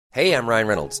Hey, I'm Ryan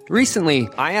Reynolds. Recently,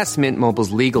 I asked Mint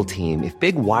Mobile's legal team if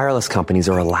big wireless companies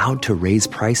are allowed to raise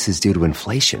prices due to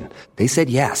inflation. They said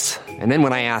yes. And then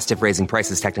when I asked if raising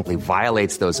prices technically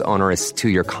violates those onerous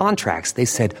two-year contracts, they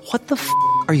said, "What the f***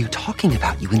 are you talking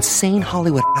about, you insane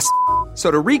Hollywood ass?" So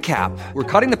to recap, we're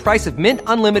cutting the price of Mint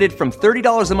Unlimited from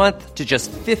 $30 a month to just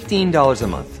 $15 a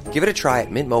month. Give it a try at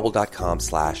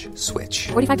mintmobile.com/switch.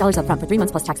 $45 up front for 3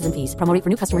 months plus taxes and fees. Promo rate for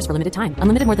new customers for limited time.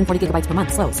 Unlimited more than 40 gigabytes per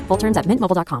month. Slows full terms at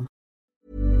mintmobile.com.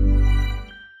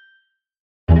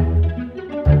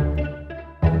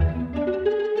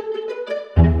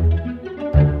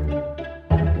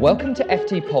 Welcome to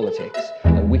FT Politics,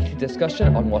 a weekly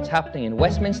discussion on what's happening in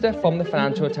Westminster from the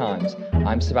Financial Times.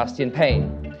 I'm Sebastian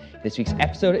Payne. This week's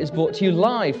episode is brought to you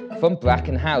live from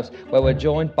Bracken House, where we're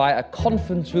joined by a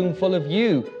conference room full of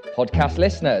you, podcast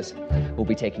listeners. We'll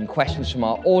be taking questions from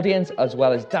our audience, as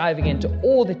well as diving into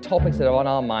all the topics that are on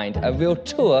our mind, a real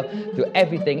tour through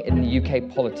everything in the UK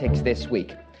politics this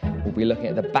week. We'll be looking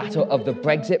at the battle of the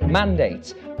Brexit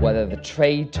mandates, whether the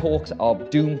trade talks are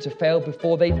doomed to fail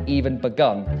before they've even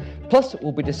begun. Plus,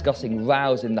 we'll be discussing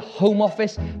rows in the Home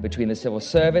Office between the civil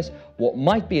service, what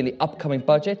might be in the upcoming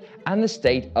budget, and the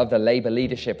state of the Labour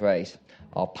leadership race.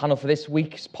 Our panel for this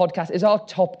week's podcast is our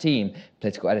top team: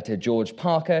 political editor George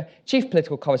Parker, chief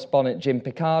political correspondent Jim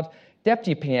Pickard,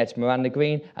 deputy opinion editor Miranda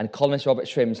Green, and columnist Robert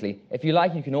Shrimsley. If you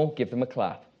like, you can all give them a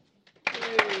clap.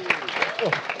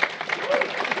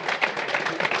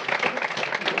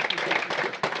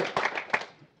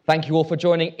 Thank you all for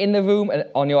joining in the room and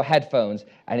on your headphones.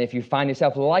 And if you find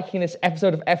yourself liking this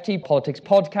episode of FT Politics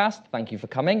Podcast, thank you for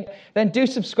coming. Then do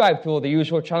subscribe through all the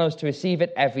usual channels to receive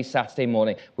it every Saturday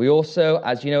morning. We also,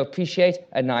 as you know, appreciate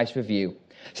a nice review.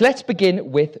 So let's begin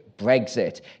with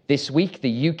Brexit. This week,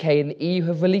 the UK and the EU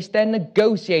have released their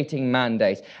negotiating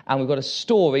mandate. And we've got a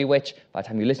story which, by the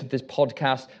time you listen to this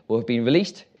podcast, will have been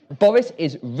released. Boris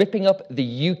is ripping up the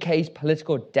UK's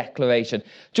political declaration.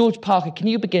 George Parker, can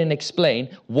you begin and explain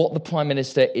what the Prime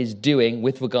Minister is doing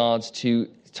with regards to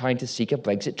trying to seek a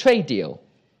Brexit trade deal?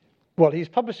 Well, he's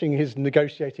publishing his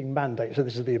negotiating mandate. So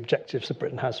this is the objectives that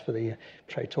Britain has for the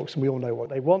trade talks. And we all know what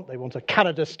they want. They want a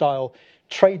Canada-style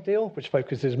trade deal, which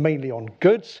focuses mainly on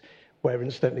goods, where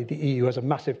incidentally the EU has a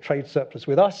massive trade surplus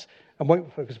with us, and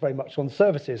won't focus very much on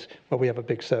services, where we have a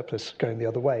big surplus going the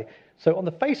other way. So on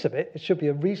the face of it, it should be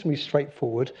a reasonably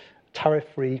straightforward,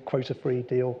 tariff-free, quota-free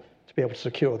deal to be able to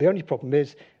secure. The only problem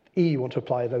is the EU want to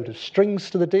apply a load of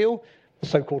strings to the deal, the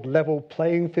so-called level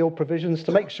playing field provisions,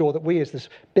 to make sure that we, as this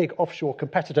big offshore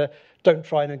competitor, don't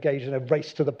try and engage in a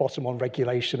race to the bottom on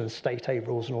regulation and state aid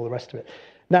rules and all the rest of it.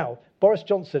 Now, Boris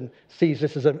Johnson sees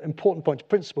this as an important point of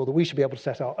principle that we should be able to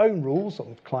set our own rules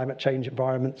on climate change,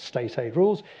 environment, state aid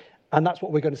rules, and that's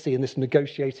what we're going to see in this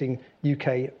negotiating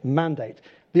UK mandate.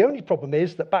 The only problem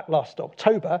is that back last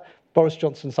October, Boris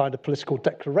Johnson signed a political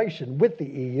declaration with the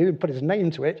EU and put his name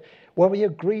to it, where we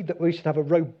agreed that we should have a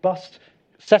robust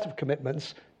set of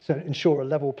commitments to ensure a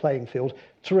level playing field,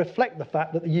 to reflect the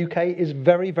fact that the UK is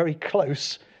very, very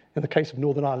close, in the case of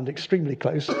Northern Ireland, extremely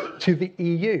close, to the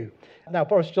EU. Now,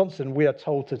 Boris Johnson, we are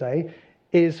told today,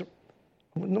 is,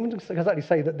 I'm not going to exactly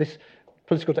say that this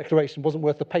political declaration wasn't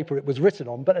worth the paper it was written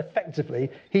on, but effectively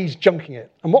he's junking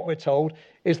it. And what we're told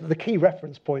is that the key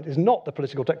reference point is not the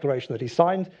political declaration that he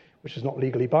signed, which is not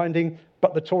legally binding,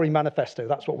 but the Tory manifesto.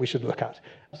 That's what we should look at.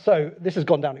 So this has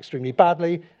gone down extremely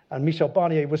badly, and Michel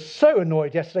Barnier was so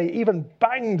annoyed yesterday, he even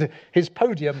banged his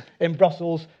podium in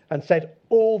Brussels and said,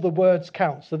 all the words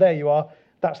count. So there you are.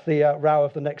 That's the row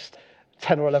of the next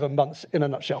 10 or 11 months in a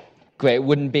nutshell. Great, it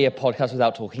wouldn't be a podcast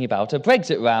without talking about a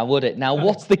Brexit row, would it? Now,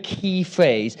 what's the key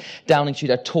phrase Downing Street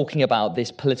are talking about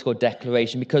this political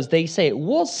declaration? Because they say it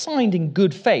was signed in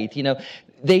good faith. You know,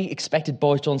 they expected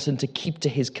Boris Johnson to keep to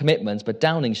his commitments, but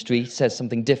Downing Street says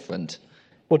something different.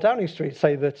 Well, Downing Street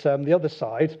say that the other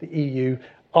side, the EU,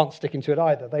 aren't sticking to it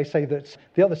either. They say that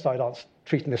the other side aren't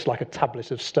treating this like a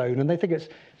tablet of stone, and they think it's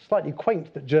slightly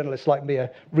quaint that journalists like me are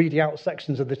reading out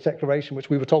sections of this declaration, which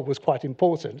we were told was quite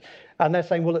important. And they're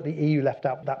saying, well, look, the EU left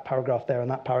out that paragraph there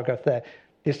and that paragraph there.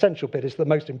 The essential bit is the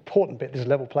most important bit, this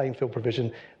level playing field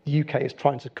provision. The UK is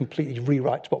trying to completely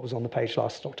rewrite what was on the page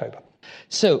last October.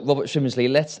 So, Robert Shrimsley,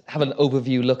 let's have an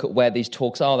overview look at where these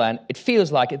talks are then. It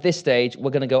feels like at this stage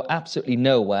we're going to go absolutely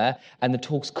nowhere, and the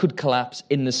talks could collapse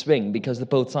in the spring because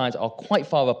both sides are quite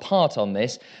far apart on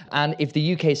this. And if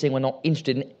the UK is saying we're not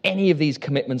interested in any of these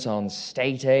commitments on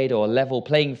state aid or level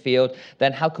playing field,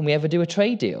 then how can we ever do a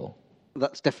trade deal?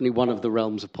 That's definitely one of the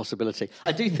realms of possibility.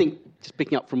 I do think, just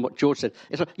picking up from what George said,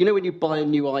 it's like, you know when you buy a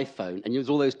new iPhone and there's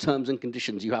all those terms and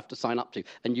conditions you have to sign up to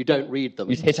and you don't read them.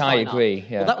 You hit I agree.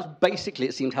 Yeah. Well, that was basically,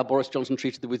 it seemed, how Boris Johnson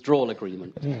treated the withdrawal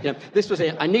agreement. This was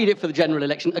it. I need it for the general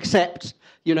election, except,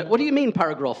 what do you mean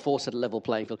paragraph 4 said a level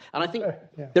playing field? And I think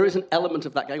there is an element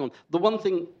of that going on. The one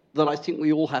thing that I think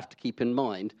we all have to keep in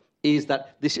mind is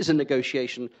that this is a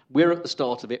negotiation. We're at the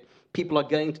start of it. People are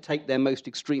going to take their most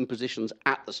extreme positions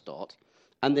at the start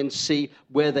and then see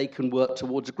where they can work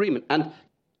towards agreement. And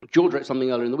George wrote something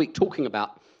earlier in the week talking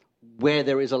about where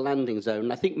there is a landing zone.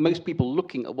 And I think most people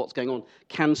looking at what's going on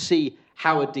can see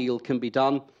how a deal can be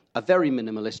done, a very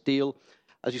minimalist deal.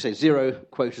 As you say, 0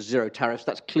 quotas, 0 tariffs,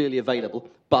 that's clearly available.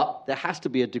 But there has to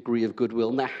be a degree of goodwill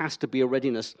and there has to be a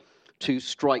readiness to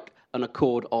strike an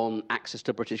accord on access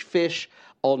to British fish,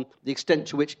 on the extent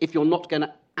to which, if you're not going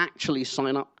to actually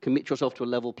sign up, commit yourself to a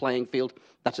level playing field,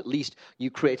 that at least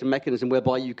you create a mechanism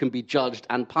whereby you can be judged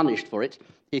and punished for it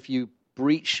if you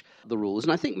breach the rules.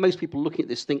 And I think most people looking at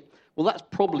this think, well, that's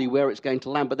probably where it's going to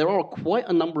land. But there are quite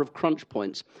a number of crunch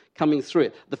points coming through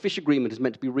it. The fish agreement is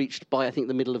meant to be reached by, I think,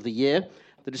 the middle of the year.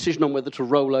 The decision on whether to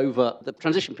roll over the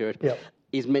transition period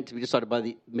is meant to be decided by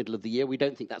the middle of the year. We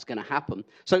don't think that's going to happen.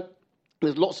 So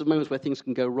there's lots of moments where things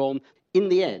can go wrong. In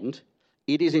the end,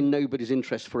 it is in nobody's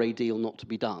interest for a deal not to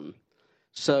be done.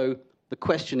 So the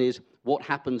question is, what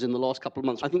happens in the last couple of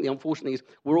months? I think the unfortunate thing is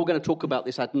we're all going to talk about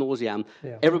this ad nauseam.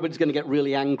 Everybody's going to get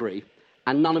really angry.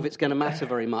 And none of it's going to matter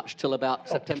very much till about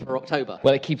September, October.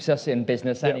 Well, it keeps us in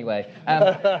business anyway.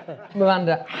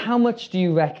 Miranda, how much do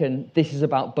you reckon this is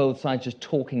about both sides just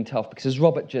talking tough? Because as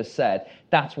Robert just said,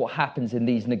 that's what happens in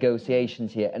these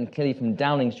negotiations here. And clearly from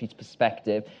Downing Street's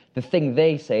perspective, the thing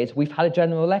they say is we've had a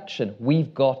general election.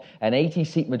 We've got an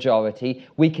 80-seat majority.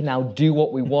 We can now do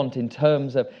what we want in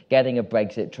terms of getting a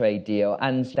Brexit trade deal.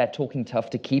 And they're talking tough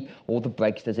to keep all the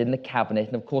Brexiters in the cabinet.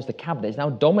 And of course, the cabinet is now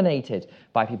dominated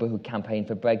by people who campaigned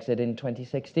for Brexit in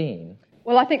 2016.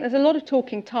 Well, I think there's a lot of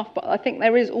talking tough, but I think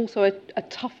there is also a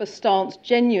tougher stance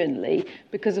genuinely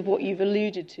because of what you've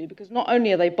alluded to, because not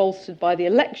only are they bolstered by the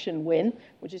election win,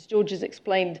 which as George has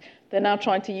explained, they're now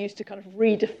trying to use to kind of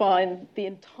redefine the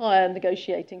entire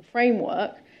negotiating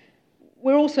framework,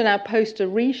 we're also now post a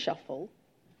reshuffle,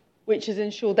 which has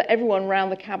ensured that everyone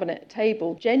around the cabinet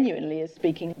table genuinely is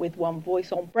speaking with one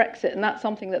voice on Brexit, and that's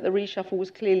something that the reshuffle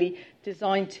was clearly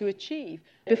designed to achieve.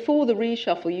 Before the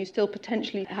reshuffle, you still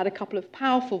potentially had a couple of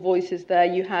powerful voices there.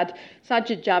 You had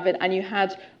Sajid Javid and you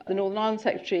had the Northern Ireland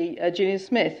Secretary, Gillian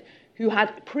Smith, who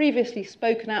had previously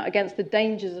spoken out against the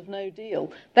dangers of no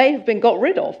deal. They have been got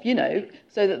rid of,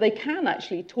 so that they can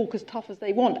actually talk as tough as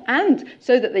they want, and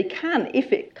so that they can,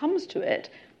 if it comes to it,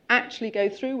 actually go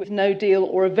through with no deal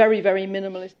or a very, very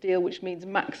minimalist deal, which means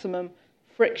maximum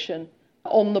friction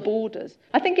on the borders.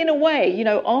 I think in a way,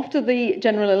 after the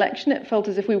general election, it felt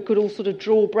as if we could all sort of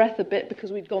draw breath a bit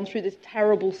because we'd gone through this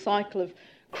terrible cycle of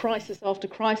crisis after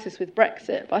crisis with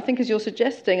Brexit. But I think as you're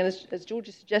suggesting, and as George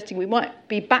is suggesting, we might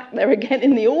be back there again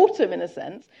in the autumn, in a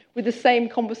sense, with the same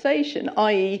conversation,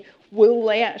 i.e., will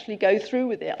they actually go through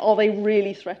with it? Are they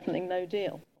really threatening no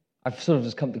deal? I've sort of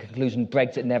just come to the conclusion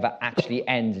Brexit never actually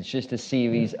ends. It's just a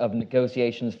series of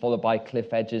negotiations followed by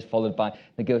cliff edges, followed by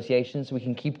negotiations. We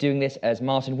can keep doing this, as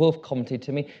Martin Wolf commented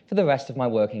to me, for the rest of my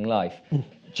working life.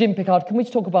 Jim Pickard, can we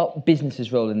talk about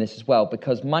business's role in this as well?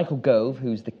 Because Michael Gove,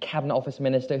 who's the Cabinet Office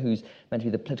Minister, who's meant to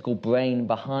be the political brain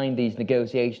behind these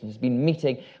negotiations, has been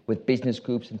meeting with business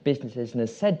groups and businesses and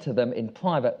has said to them in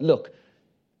private, look,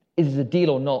 is it a deal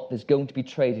or not, there's going to be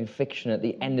trade in fiction at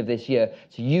the end of this year.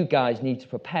 So you guys need to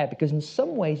prepare, because in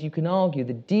some ways you can argue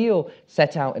the deal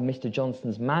set out in Mr.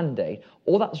 Johnson's mandate,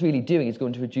 all that's really doing is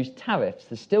going to reduce tariffs.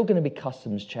 There's still going to be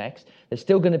customs checks. There's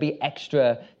still going to be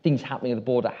extra things happening at the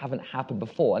border that haven't happened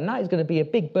before. And that is going to be a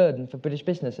big burden for British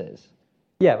businesses.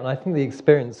 Yeah, and I think the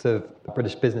experience of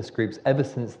British business groups ever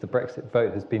since the Brexit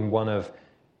vote has been one of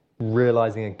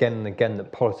realising again and again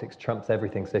that politics trumps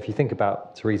everything. So if you think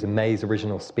about Theresa May's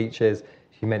original speeches,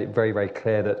 she made it very, very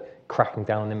clear that cracking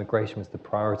down on immigration was the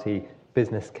priority.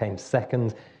 Business came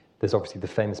second. There's obviously the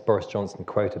famous Boris Johnson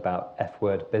quote about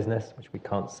F-word business, which we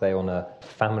can't say on a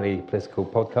family political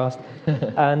podcast.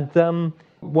 And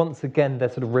once again, they're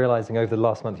sort of realising over the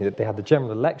last month that they had the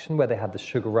general election where they had the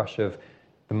sugar rush of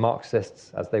the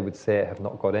Marxists, as they would say it, have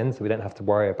not got in, so we don't have to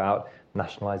worry about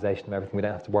nationalisation of everything. We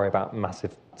don't have to worry about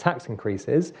massive tax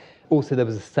increases. Also, there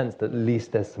was a sense that at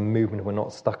least there's some movement. We're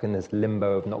not stuck in this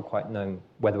limbo of not quite knowing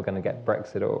whether we're going to get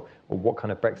Brexit or what kind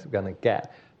of Brexit we're going to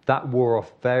get. That wore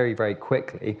off very, very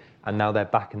quickly, and now they're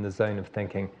back in the zone of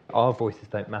thinking, our voices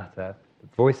don't matter.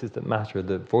 The voices that matter are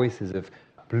the voices of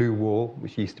Blue Wall,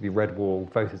 which used to be Red Wall,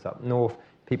 voters up north,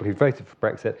 people who voted for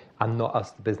Brexit and not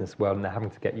us, the business world, and they're having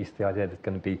to get used to the idea there's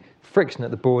going to be friction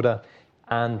at the border.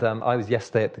 And I was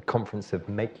yesterday at the conference of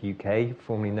Make UK,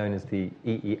 formerly known as the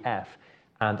EEF,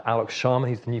 and Alex Sharma,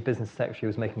 who's the new business secretary,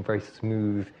 was making very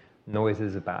smooth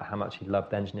noises about how much he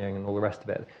loved engineering and all the rest of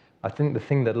it. I think the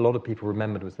thing that a lot of people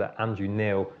remembered was that Andrew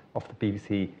Neil off the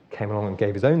BBC came along and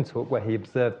gave his own talk where he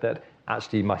observed that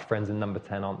actually my friends in Number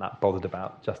 10 aren't that bothered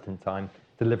about just-in-time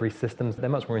delivery systems. They're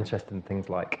much more interested in things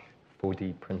like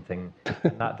 4D printing.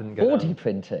 And that didn't go 4D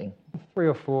printing? 3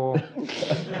 or 4.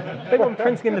 They want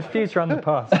printing in the future and the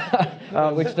past.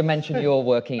 Which dimension you're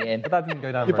working in? But that didn't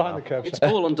go down You're very behind the well. curve. It's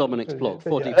all on Dominic's blog,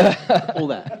 4D, all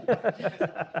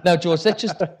that. Now, George, let's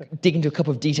just dig into a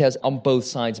couple of details on both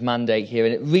sides' mandate here.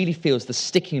 And it really feels the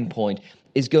sticking point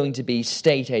is going to be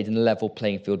state aid and a level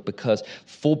playing field, because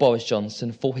for Boris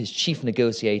Johnson, for his chief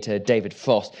negotiator, David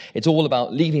Frost, it's all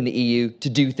about leaving the EU to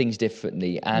do things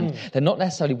differently. And they're not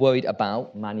necessarily worried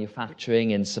about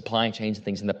manufacturing and supply chains and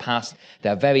things in the past.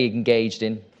 They're very engaged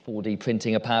in 4D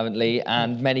printing, apparently,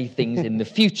 and many things in the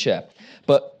future.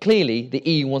 But clearly, the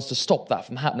EU wants to stop that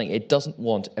from happening. It doesn't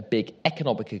want a big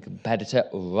economic competitor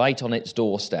right on its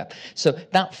doorstep. So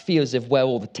that feels as if where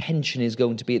all the tension is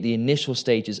going to be at the initial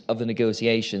stages of the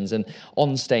negotiations. And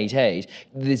on state aid,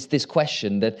 there's this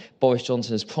question that Boris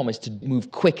Johnson has promised to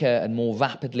move quicker and more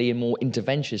rapidly and more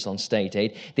interventionist on state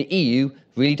aid. The EU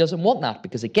really doesn't want that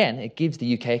because, again, it gives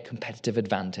the UK a competitive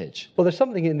advantage. Well, there's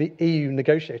something in the EU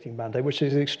negotiating mandate which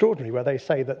is extraordinary, where they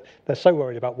say that they're so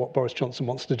worried about what Boris Johnson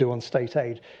wants to do on state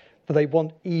aid that they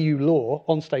want EU law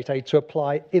on state aid to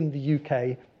apply in the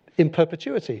UK in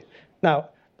perpetuity. Now,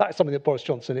 that's something that Boris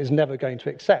Johnson is never going to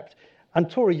accept. And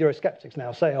Tory Eurosceptics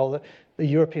now say, the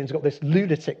Europeans got this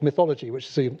lunatic mythology, which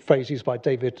is a phrase used by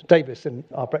David Davis in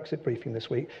our Brexit briefing this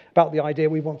week, about the idea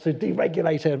we want to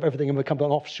deregulate everything and become an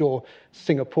offshore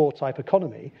Singapore-type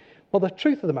economy. Well, the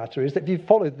truth of the matter is that if you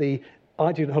followed the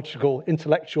ideological,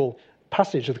 intellectual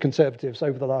passage of the Conservatives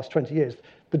over the last 20 years,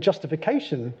 the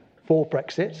justification for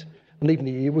Brexit and leaving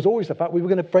the EU was always the fact we were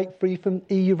going to break free from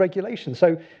EU regulation.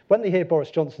 So when they hear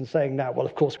Boris Johnson saying now, well,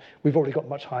 of course, we've already got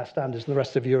much higher standards than the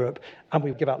rest of Europe and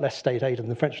we give out less state aid than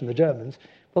the French and the Germans,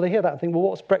 well, they hear that and think, well,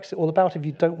 what's Brexit all about if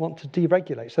you don't want to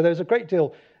deregulate? So there's a great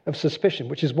deal of suspicion,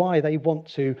 which is why they want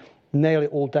to nail it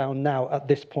all down now at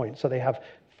this point. So they have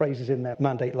phrases in their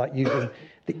mandate like using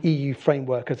the EU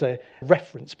framework as a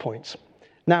reference point.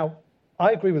 Now,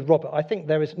 I agree with Robert. I think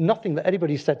there is nothing that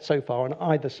anybody's said so far on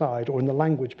either side or in the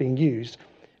language being used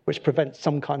which prevents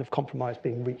some kind of compromise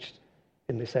being reached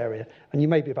in this area. And you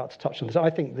may be about to touch on this. I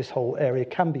think this whole area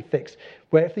can be fixed,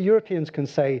 where if the Europeans can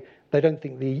say they don't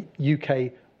think the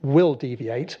UK will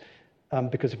deviate,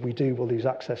 because if we do, we'll lose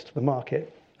access to the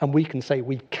market, and we can say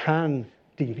we can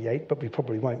deviate, but we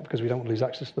probably won't because we don't want to lose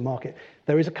access to the market,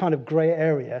 there is a kind of grey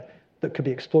area that could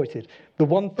be exploited. The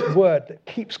one word that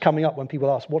keeps coming up when people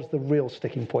ask what is the real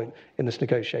sticking point in this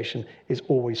negotiation is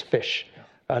always fish.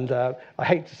 And I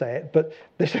hate to say it, but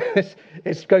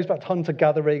it goes back to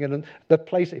hunter-gathering and the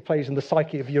place it plays in the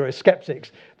psyche of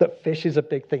Eurosceptics, that fish is a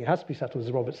big thing. It has to be settled,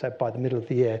 as Robert said, by the middle of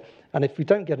the year. And if we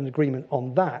don't get an agreement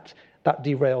on that, that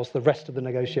derails the rest of the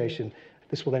negotiation.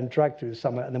 This will then drag through the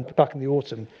summer and then back in the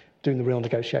autumn doing the real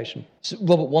negotiation. So,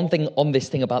 Robert, one thing on this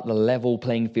thing about the level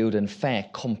playing field and fair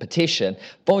competition,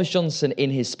 Boris Johnson in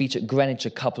his speech at Greenwich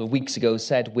a couple of weeks ago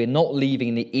said we're not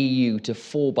leaving the EU to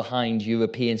fall behind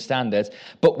European standards,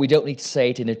 but we don't need to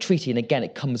say it in a treaty. And again,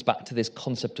 it comes back to this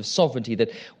concept of sovereignty, that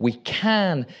we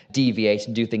can deviate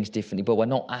and do things differently, but we're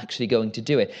not actually going to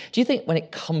do it. Do you think when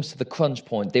it comes to the crunch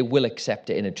point, they will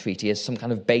accept it in a treaty as some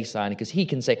kind of baseline? Because he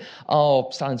can say,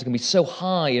 standards are going to be so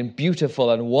high and beautiful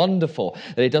and wonderful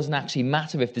that it doesn't actually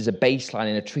matter if there's a baseline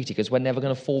in a treaty because we're never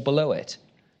going to fall below it.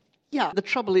 Yeah, the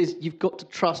trouble is you've got to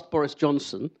trust Boris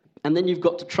Johnson and then you've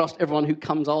got to trust everyone who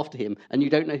comes after him and you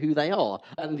don't know who they are.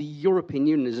 And the European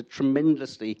Union is a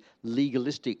tremendously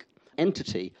legalistic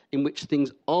entity in which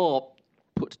things are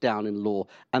put down in law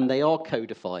and they are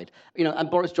codified. And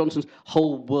Boris Johnson's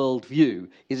whole worldview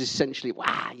is essentially,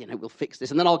 we'll fix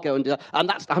this and then I'll go and do that. And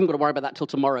I haven't got to worry about that till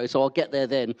tomorrow, so I'll get there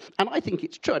then. And I think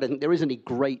it's true. I don't think there is any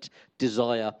great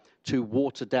desire to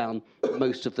water down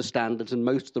most of the standards and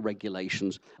most of the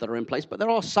regulations that are in place. But there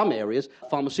are some areas,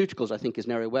 pharmaceuticals I think is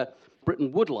an area where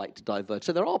Britain would like to diverge.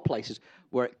 So there are places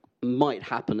where it might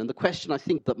happen. And the question I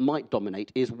think that might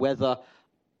dominate is whether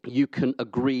you can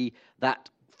agree that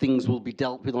things will be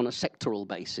dealt with on a sectoral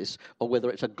basis or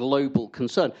whether it's a global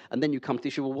concern. And then you come to the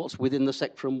issue of what's within the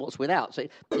sector and what's without. So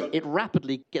it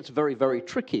rapidly gets very, very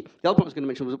tricky. The other point I was going to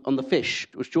mention was on the fish,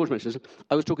 which George mentioned.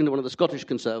 I was talking to one of the Scottish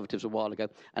Conservatives a while ago,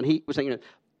 and he was saying,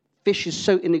 fish is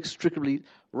so inextricably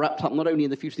wrapped up not only in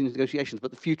the future of these negotiations,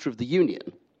 but the future of the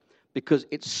Union, because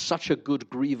it's such a good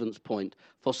grievance point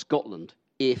for Scotland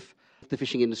if the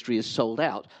fishing industry is sold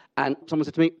out. And someone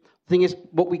said to me, the thing is,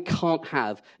 what we can't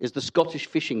have is the Scottish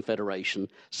Fishing Federation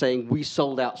saying we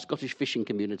sold out Scottish fishing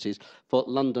communities for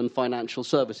London financial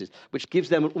services, which gives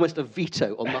them almost a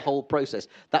veto on the whole process.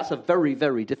 That's a very,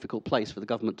 very difficult place for the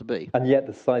government to be. And yet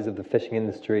the size of the fishing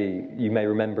industry, you may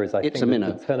remember, is I think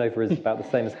the turnover is about the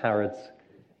same as Harrods.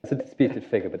 It's a disputed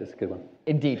figure, but it's a good one.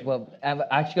 Indeed. Well,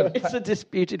 actually, it's a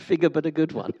disputed figure, but a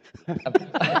good one. we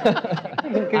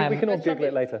can all Google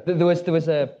it later. There was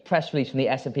a press release from the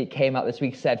S&P came out this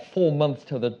week, said 4 months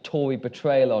till the Tory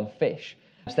betrayal on fish.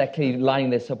 So they're clearly lining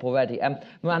this up already.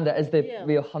 Miranda, as the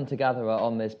real hunter-gatherer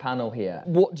on this panel here,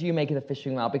 what do you make of the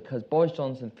fishing row? Because Boris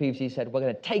Johnson previously said, we're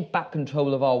going to take back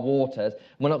control of our waters,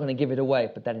 we're not going to give it away.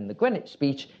 But then in the Greenwich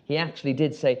speech, he actually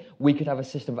did say we could have a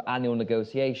system of annual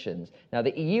negotiations. Now,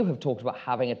 the EU have talked about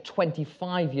having a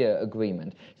 25-year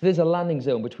agreement. So there's a landing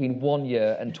zone between 1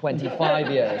 year and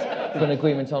 25 years for an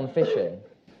agreement on fishing.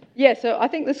 Yeah, so I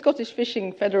think the Scottish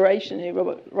Fishing Federation, who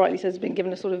Robert rightly says has been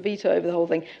given a sort of veto over the whole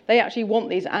thing, they actually want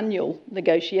these annual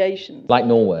negotiations. Like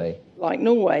Norway. Like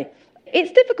Norway.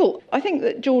 It's difficult. I think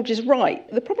that George is right.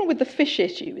 The problem with the fish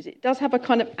issue is it does have a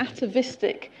kind of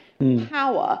atavistic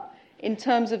power in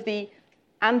terms of the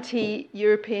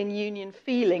anti-European Union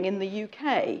feeling in the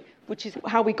UK, which is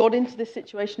how we got into this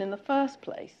situation in the first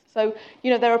place. So,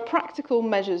 there are practical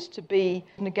measures to be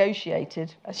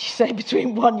negotiated, as you say,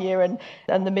 between 1 year and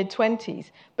the mid-20s.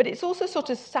 But it's also sort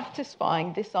of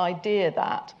satisfying this idea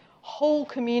that whole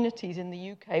communities in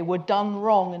the UK were done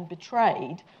wrong and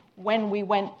betrayed when we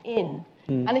went in.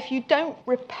 And if you don't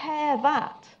repair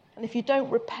that, and if you don't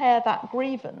repair that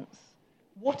grievance,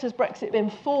 what has Brexit been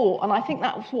for? And I think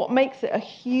that's what makes it a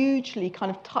hugely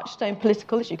kind of touchstone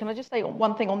political issue. Can I just say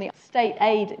one thing on the state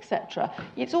aid, etc.?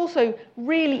 It's also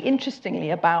really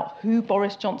interestingly about who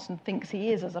Boris Johnson thinks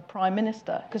he is as a Prime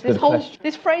Minister. Because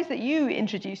this phrase that you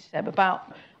introduced, Seb,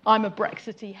 about I'm a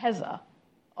Brexity Hezza,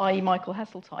 i.e. Michael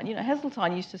Heseltine.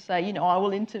 Heseltine used to say, I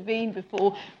will intervene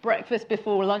before breakfast,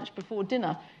 before lunch, before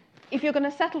dinner. If you're going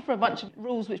to settle for a bunch of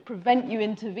rules which prevent you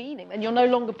intervening, then you're no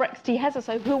longer Brexity Hezza.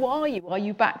 So who are you? Are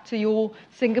you back to your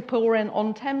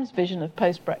Singaporean-on-Thames vision of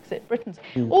post-Brexit Britain?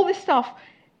 All this stuff,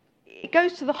 it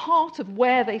goes to the heart of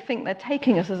where they think they're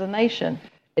taking us as a nation.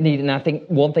 Indeed, and I think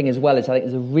one thing as well is I think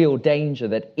there's a real danger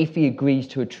that if he agrees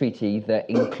to a treaty that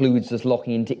includes us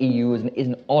locking into EU and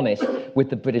isn't honest with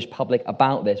the British public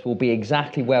about this, we'll be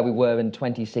exactly where we were in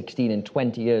 2016 in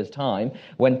 20 years' time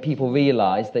when people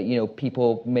realise that,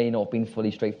 people may not have been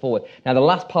fully straightforward. Now, the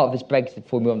last part of this Brexit,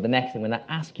 before we move on to the next thing, when I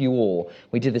ask you all,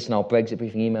 we did this in our Brexit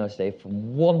briefing email today,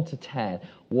 from 1 to 10,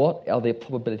 what are the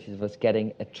probabilities of us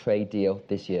getting a trade deal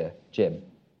this year? Jim?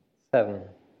 7.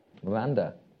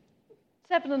 Miranda?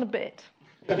 7 and a bit.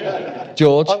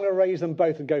 George? I'm going to raise them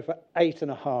both and go for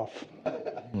 8.5.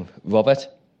 Robert?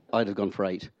 I'd have gone for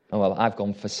 8. Oh, well, I've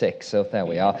gone for 6, so there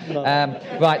we are.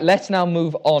 Right, let's now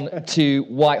move on to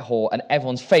Whitehall and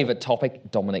everyone's favourite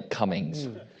topic, Dominic Cummings.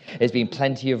 There's been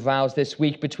plenty of rows this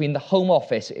week between the Home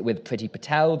Office with Priti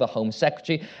Patel, the Home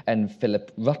Secretary, and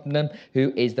Philip Rutnam,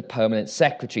 who is the Permanent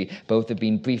Secretary. Both have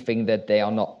been briefing that they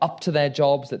are not up to their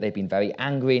jobs, that they've been very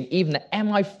angry, and even the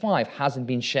MI5 hasn't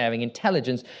been sharing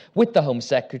intelligence with the Home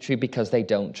Secretary because they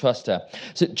don't trust her.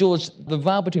 So, George, the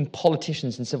row between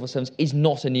politicians and civil servants is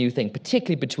not a new thing,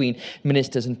 particularly between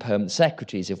ministers and Permanent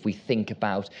Secretaries. If we think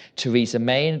about Theresa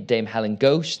May and Dame Helen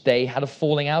Ghosh, they had a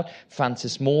falling out.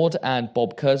 Francis Maude and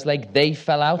Bob Kerslake, they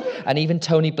fell out, and even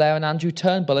Tony Blair and Andrew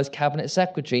Turnbull as Cabinet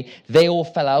Secretary, they all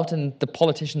fell out, and the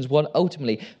politicians won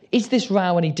ultimately. Is this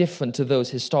row any different to those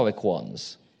historic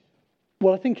ones?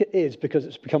 Well, I think it is, because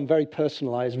it's become very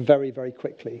personalised very, very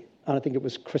quickly. And I think it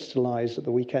was crystallised at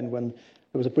the weekend when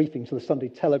there was a briefing to the Sunday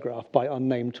Telegraph by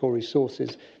unnamed Tory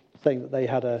sources saying that they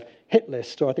had a hit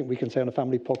list, or I think we can say on a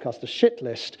family podcast, a shit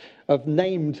list of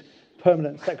named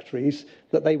Permanent Secretaries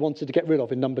that they wanted to get rid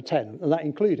of in number 10. And that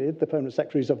included the Permanent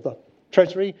Secretaries of the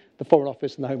Treasury, the Foreign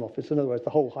Office and the Home Office. In other words, the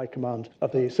whole High Command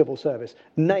of the Civil Service,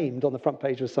 named on the front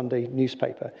page of a Sunday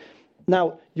newspaper.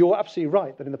 Now, you're absolutely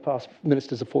right that in the past,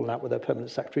 ministers have fallen out with their Permanent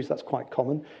Secretaries. That's quite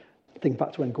common. Think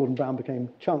back to when Gordon Brown became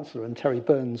Chancellor and Terry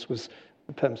Burns was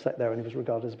the Permanent Secretary there, and he was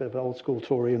regarded as a bit of an old-school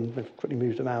Tory, and they've quickly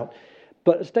moved him out.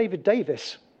 But as David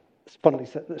Davis funnily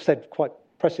said quite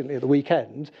presciently at the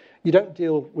weekend, you don't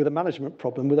deal with a management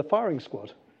problem with a firing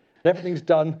squad. And everything's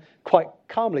done quite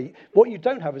calmly. What you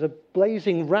don't have is a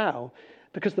blazing row,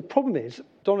 because the problem is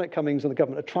Dominic Cummings and the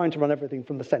government are trying to run everything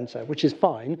from the centre, which is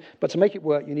fine, but to make it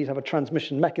work, you need to have a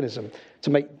transmission mechanism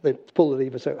to pull the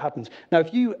lever so it happens. Now,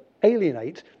 if you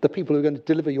alienate the people who are going to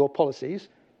deliver your policies,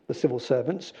 the civil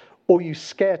servants, or you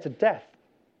scare to death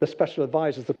the special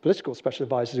advisors, the political special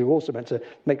advisors who are also meant to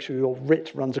make sure your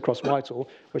writ runs across Whitehall,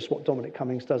 which is what Dominic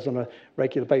Cummings does on a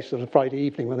regular basis on a Friday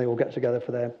evening when they all get together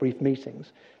for their brief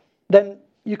meetings, then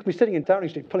you could be sitting in Downing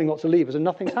Street pulling lots of levers and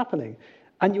nothing's happening.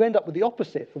 And you end up with the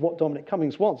opposite of what Dominic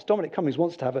Cummings wants. Dominic Cummings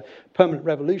wants to have a permanent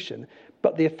revolution,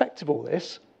 but the effect of all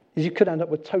this is you could end up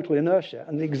with total inertia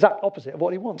and the exact opposite of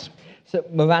what he wants. So,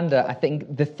 Miranda, I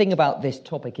think the thing about this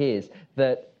topic is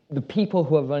that the people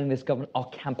who are running this government are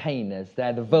campaigners.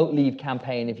 They're the Vote Leave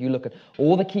campaign. If you look at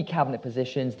all the key cabinet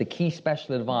positions, the key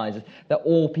special advisors, they're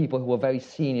all people who were very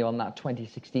senior on that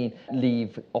 2016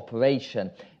 Leave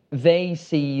operation. They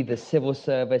see the civil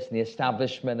service and the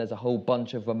establishment as a whole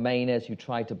bunch of Remainers who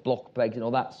try to block Brexit and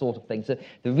all that sort of thing. So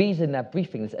the reason they're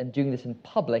briefing this and doing this in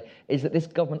public is that this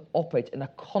government operates in a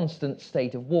constant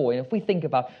state of war. And if we think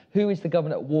about who is the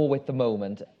government at war with at the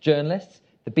moment, journalists,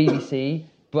 the BBC,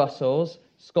 Brussels,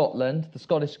 Scotland, the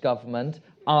Scottish government,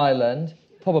 Ireland,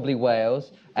 probably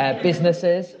Wales,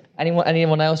 businesses,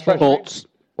 anyone else? Courts.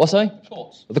 What, sorry?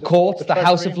 Courts. The courts, the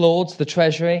House of Lords, the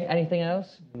Treasury, anything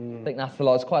else? I think that's a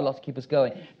lot. It's quite a lot to keep us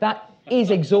going. That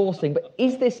is exhausting, but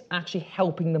is this actually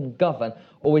helping them govern,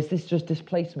 or is this just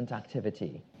displacement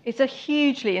activity? It's a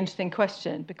hugely interesting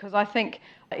question, because I think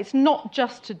it's not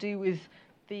just to do with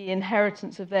the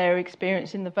inheritance of their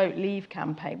experience in the Vote Leave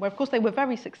campaign, where, of course, they were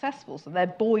very successful, so they're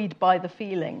buoyed by the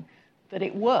feeling that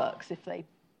it works if they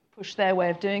push their way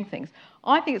of doing things.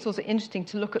 I think it's also interesting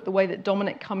to look at the way that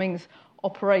Dominic Cummings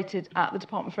operated at the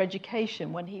Department for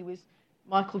Education when he was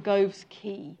Michael Gove's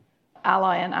key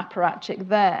ally and apparatchik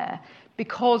there.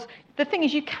 Because the thing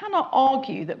is, you cannot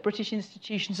argue that British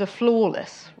institutions are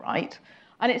flawless, right?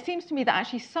 And it seems to me that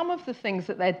actually some of the things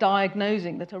that they're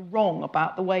diagnosing that are wrong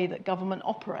about the way that government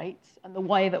operates and the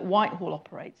way that Whitehall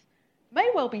operates may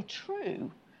well be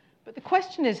true. But the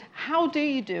question is, how do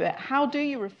you do it? How do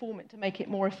you reform it to make it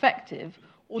more effective?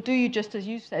 Or do you just, as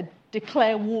you said,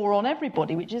 declare war on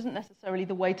everybody, which isn't necessarily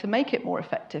the way to make it more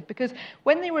effective? Because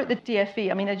when they were at the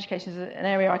DfE, I mean, education is an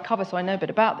area I cover, so I know a bit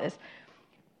about this.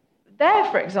 There,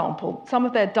 for example, some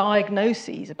of their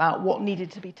diagnoses about what needed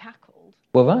to be tackled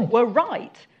were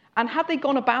right. And had they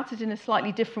gone about it in a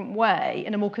slightly different way,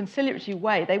 in a more conciliatory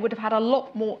way, they would have had a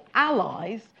lot more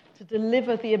allies to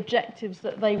deliver the objectives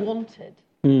that they wanted.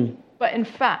 But in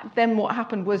fact, then what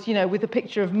happened was, you know, with a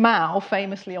picture of Mao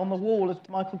famously on the wall of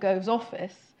Michael Gove's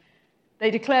office, they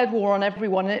declared war on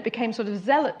everyone, and it became sort of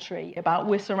zealotry about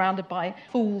we're surrounded by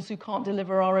fools who can't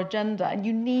deliver our agenda, and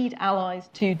you need allies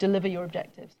to deliver your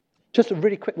objectives. Just a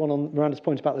really quick one on Miranda's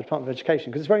point about the Department of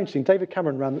Education, because it's very interesting. David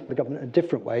Cameron ran the government in a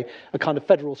different way, a kind of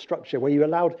federal structure where you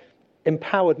allowed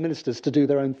empowered ministers to do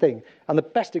their own thing. And the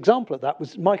best example of that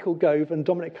was Michael Gove and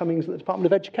Dominic Cummings at the Department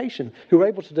of Education, who were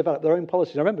able to develop their own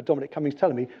policies. I remember Dominic Cummings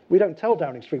telling me, we don't tell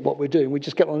Downing Street what we're doing, we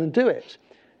just get on and do it.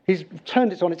 He's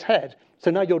turned it on its head, so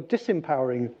now you're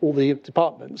disempowering all the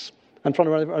departments and trying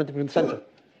to run everything from the centre.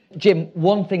 Jim,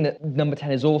 one thing that Number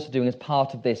 10 is also doing as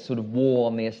part of this sort of war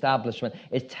on the establishment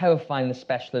is terrifying the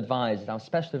special advisors. Now,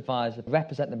 special advisors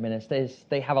represent the ministers.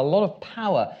 They have a lot of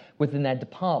power within their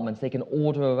departments. They can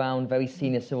order around very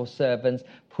senior civil servants,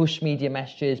 push media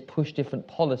messages, push different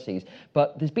policies.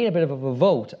 But there's been a bit of a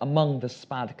revolt among the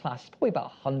SPAD class. Probably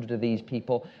about 100 of these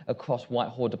people across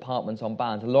Whitehall departments on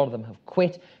balance. A lot of them have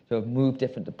quit, to have moved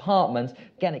different departments.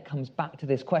 Again, it comes back to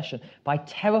this question. By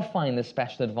terrifying the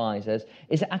special advisors,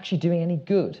 is it actually doing any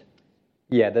good?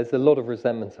 Yeah, there's a lot of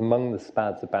resentment among the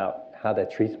SPADs about how they're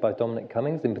treated by Dominic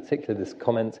Cummings, in particular this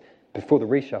comment before the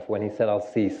reshuffle when he said, I'll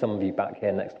see some of you back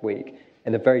here next week,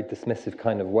 in a very dismissive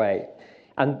kind of way.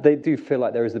 And they do feel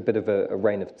like there is a bit of a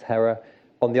reign of terror.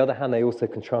 On the other hand, they also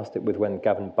contrast it with when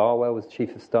Gavin Barwell was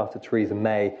Chief of Staff to Theresa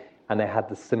May, and they had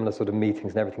the similar sort of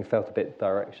meetings and everything felt a bit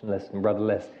directionless and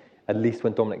rudderless. At least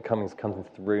when Dominic Cummings comes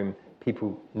into the room,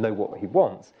 people know what he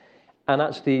wants. And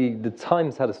actually, the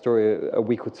Times had a story a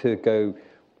week or two ago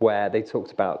where they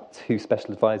talked about two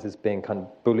special advisors being kind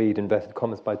of bullied, inverted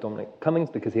commas, by Dominic Cummings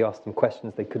because he asked them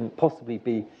questions they couldn't possibly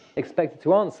be expected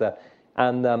to answer.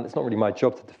 And it's not really my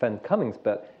job to defend Cummings,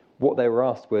 but what they were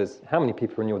asked was, how many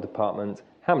people are in your department,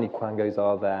 how many Quangos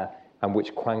are there, and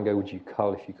which Quango would you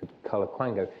cull if you could cull a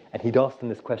Quango? And he'd asked them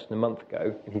this question a month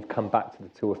ago, and he'd come back to the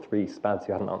 2 or 3 SPADs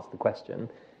who hadn't answered the question.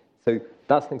 So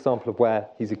that's an example of where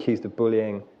he's accused of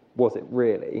bullying. Was it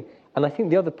really? And I think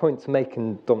the other point to make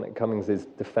in Dominic Cummings'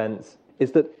 defence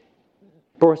is that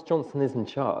Boris Johnson is in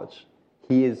charge.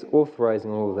 He is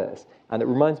authorising all of this. And it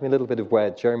reminds me a little bit of where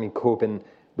Jeremy Corbyn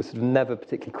was sort of never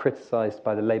particularly criticised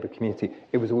by the Labour community.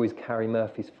 It was always Carrie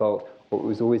Murphy's fault, or it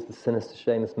was always the sinister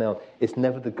Seamus Milne. It's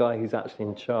never the guy who's actually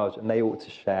in charge, and they ought to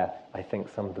share, I think,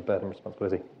 some of the burden and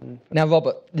responsibility. Now,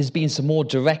 Robert, there's been some more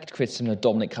direct criticism of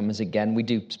Dominic Cummings again. We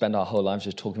do spend our whole lives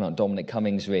just talking about Dominic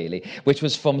Cummings, really, which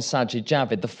was from Sajid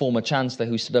Javid, the former Chancellor,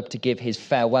 who stood up to give his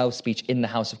farewell speech in the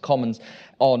House of Commons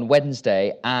on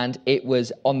Wednesday, and it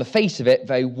was, on the face of it,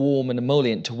 very warm and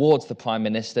emollient towards the Prime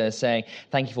Minister, saying,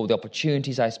 thank you for all the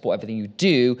opportunities, I support everything you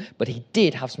do, but he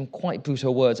did have some quite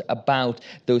brutal words about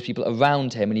those people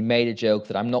around him, and he made a joke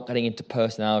that I'm not getting into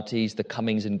personalities, the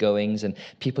comings and goings, and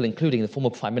people, including the former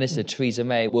Prime Minister, Theresa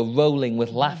May, were rolling with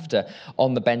laughter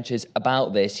on the benches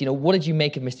about this. You know, what did you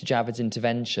make of Mr Javid's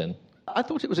intervention? I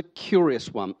thought it was a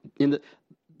curious one, in that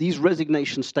these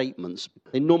resignation statements,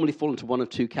 they normally fall into one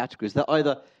of two categories. They're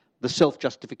either the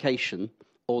self-justification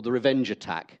or the revenge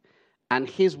attack. And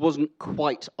his wasn't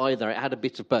quite either. It had a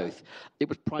bit of both. It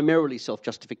was primarily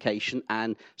self-justification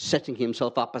and setting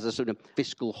himself up as a sort of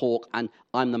fiscal hawk, and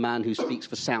I'm the man who speaks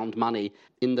for sound money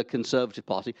in the Conservative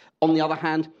Party. On the other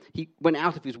hand, he went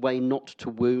out of his way not to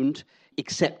wound,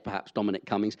 except perhaps Dominic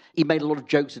Cummings. He made a lot of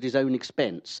jokes at his own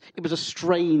expense. It was a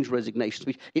strange resignation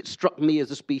speech. It struck me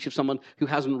as a speech of someone who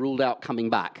hasn't ruled out coming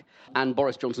back. And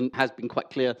Boris Johnson has been quite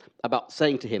clear about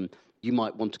saying to him, you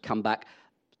might want to come back.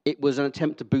 It was an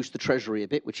attempt to boost the Treasury a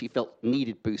bit, which he felt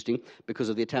needed boosting because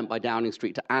of the attempt by Downing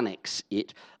Street to annex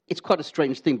it. It's quite a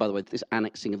strange thing, by the way, this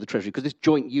annexing of the Treasury, because this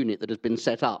joint unit that has been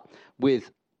set up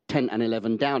with 10 and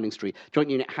 11 Downing Street, joint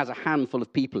unit has a handful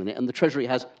of people in it, and the Treasury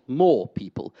has more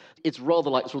people. It's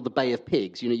rather like sort of the Bay of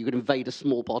Pigs. You know, you could invade a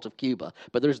small part of Cuba,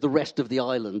 but there is the rest of the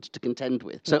island to contend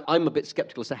with. So I'm a bit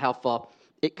sceptical as to how far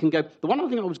it can go. The one other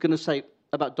thing I was going to say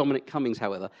about Dominic Cummings,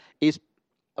 however, is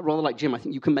rather like Jim, I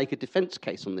think you can make a defence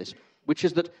case on this, which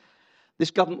is that this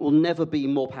government will never be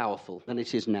more powerful than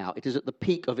it is now. It is at the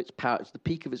peak of its power, it's the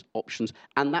peak of its options,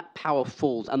 and that power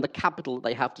falls, and the capital that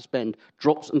they have to spend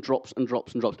drops and drops and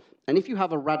drops and drops. And if you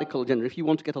have a radical agenda, if you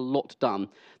want to get a lot done,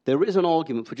 there is an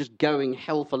argument for just going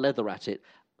hell for leather at it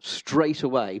straight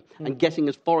away and getting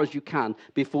as far as you can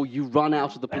before you run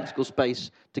out of the political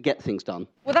space to get things done.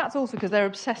 Well, that's also because they're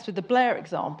obsessed with the Blair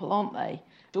example, aren't they?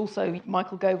 Also,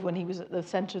 Michael Gove, when he was at the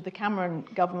centre of the Cameron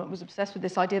government, was obsessed with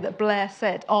this idea that Blair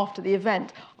said after the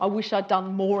event, I wish I'd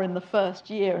done more in the first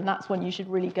year, and that's when you should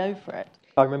really go for it.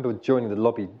 I remember joining the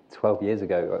lobby 12 years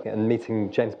ago and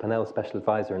meeting James Purnell, Special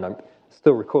Advisor, and I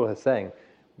still recall her saying,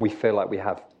 we feel like we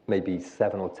have maybe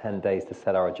 7 or 10 days to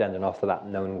set our agenda, and after that,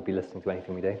 no one will be listening to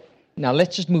anything we do. Now,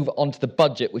 let's just move on to the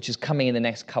budget, which is coming in the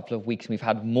next couple of weeks. We've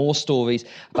had more stories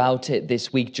about it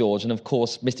this week, George. And, of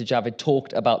course, Mr Javid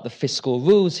talked about the fiscal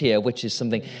rules here, which is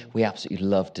something we absolutely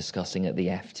love discussing at the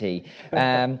FT.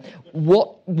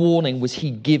 What warning was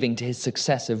he giving to his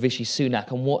successor, Rishi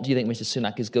Sunak, and what do you think Mr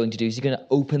Sunak is going to do? Is he going to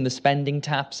open the spending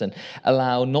taps and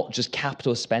allow not just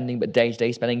capital spending, but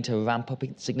day-to-day spending to ramp up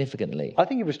significantly? I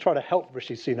think he was trying to help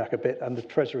Rishi Sunak a bit and the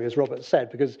Treasury, as Robert said,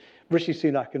 because Rishi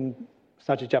Sunak and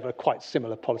Sajid Javid are quite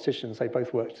similar politicians. They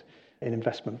both worked in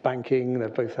investment banking. They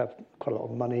both have quite a lot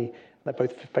of money. They're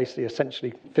both basically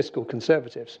essentially fiscal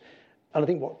conservatives. And I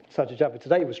think what Sajid Javid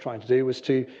today was trying to do was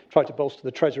to try to bolster the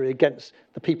Treasury against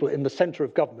the people in the centre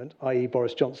of government, i.e.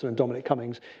 Boris Johnson and Dominic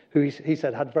Cummings, who he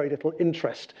said had very little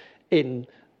interest in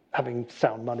having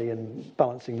sound money and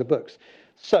balancing the books.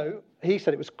 So he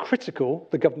said it was critical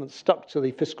the government stuck to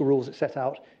the fiscal rules it set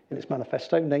out in its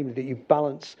manifesto, namely that you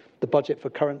balance the budget for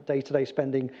current day-to-day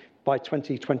spending by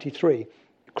 2023.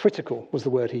 Critical was the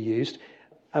word he used.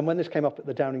 And when this came up at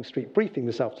the Downing Street briefing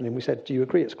this afternoon, we said, do you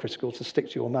agree it's critical to stick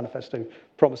to your manifesto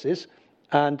promises?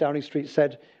 And Downing Street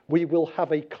said, we will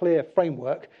have a clear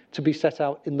framework to be set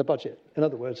out in the budget. In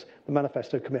other words, the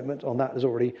manifesto commitment on that has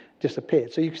already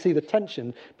disappeared. So you can see the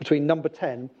tension between Number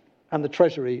 10 and the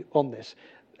Treasury on this.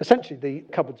 Essentially, the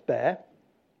cupboard's bare.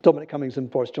 Dominic Cummings and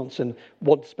Boris Johnson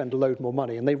want to spend a load more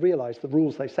money, and they realise the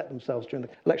rules they set themselves during the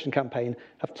election campaign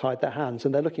have tied their hands,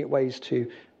 and they're looking at ways to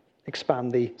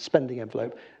expand the spending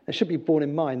envelope. It should be borne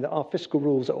in mind that our fiscal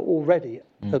rules are already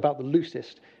about the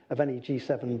loosest of any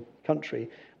G7 country.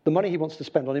 The money he wants to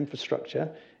spend on infrastructure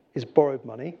is borrowed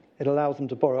money. It allows them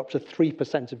to borrow up to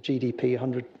 3% of GDP,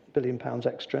 £100 billion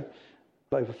extra,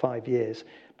 over 5 years.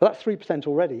 But that's 3%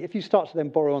 already. If you start to then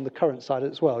borrow on the current side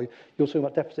as well, you're talking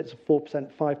about deficits of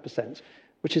 4%, 5%,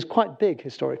 which is quite big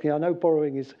historically. I know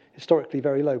borrowing is historically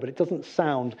very low, but it doesn't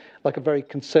sound like a very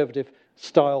conservative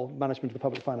style management of the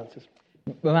public finances.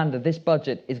 Miranda, this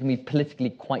budget is going to be politically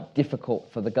quite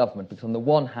difficult for the government because on the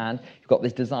one hand, you've got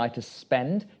this desire to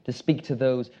spend, to speak to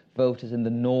those voters in the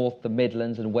North, the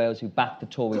Midlands and Wales who backed the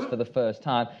Tories for the first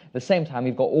time. At the same time,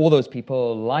 you've got all those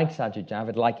people like Sajid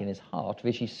Javid, like in his heart,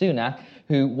 Rishi Sunak,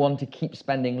 who want to keep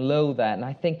spending low there. And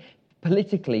I think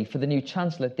politically, for the new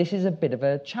Chancellor, this is a bit of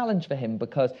a challenge for him,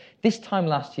 because this time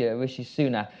last year, Rishi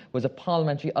Sunak was a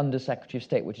Parliamentary Under-Secretary of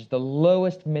State, which is the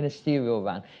lowest ministerial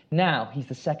rank. Now, he's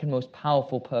the second most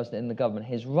powerful person in the government.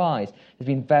 His rise has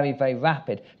been very, very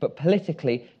rapid. But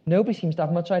politically, nobody seems to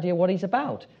have much idea what he's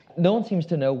about. No one seems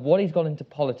to know what he's gone into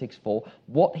politics for,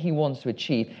 what he wants to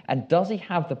achieve, and does he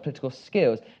have the political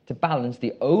skills to balance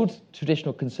the old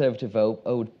traditional Conservative vote,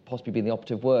 old possibly being the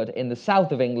operative word, in the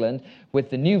south of England with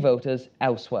the new voters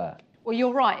elsewhere? Well,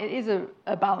 you're right, it is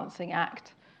a balancing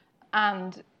act,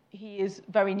 and he is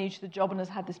very new to the job and has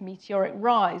had this meteoric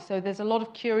rise, so there's a lot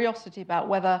of curiosity about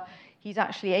whether he's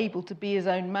actually able to be his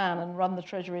own man and run the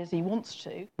Treasury as he wants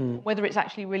to, whether it's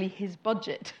actually really his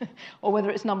budget or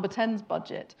whether it's Number 10's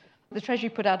budget. The Treasury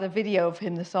put out a video of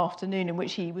him this afternoon in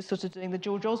which he was sort of doing the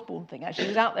George Osborne thing, actually. He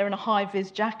was out there in a high-vis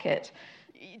jacket.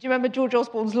 Do you remember George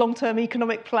Osborne's long-term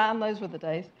economic plan? Those were the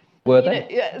days. Were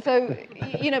they?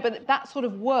 But that sort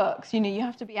of works. You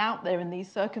have to be out there in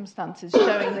these circumstances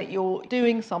showing that you're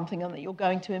doing something and that you're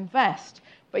going to invest.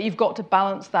 But you've got to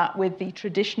balance that with the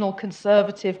traditional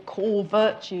Conservative core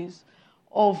virtues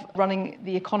of running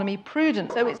the economy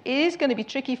prudent. So it is going to be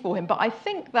tricky for him. But I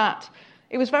think that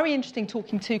it was very interesting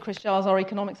talking to Chris Giles, our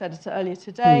economics editor, earlier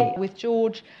today with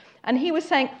George. And he was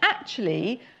saying,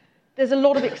 actually, there's a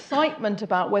lot of excitement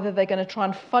about whether they're going to try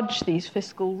and fudge these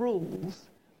fiscal rules.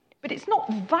 But it's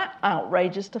not that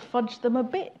outrageous to fudge them a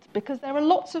bit, because there are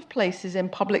lots of places in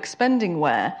public spending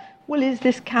where, well, is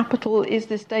this capital, is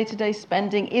this day-to-day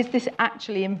spending, is this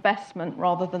actually investment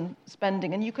rather than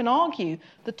spending? And you can argue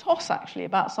the toss, actually,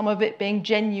 about some of it being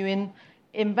genuine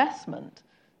investment.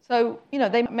 So,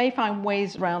 they may find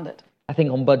ways around it. I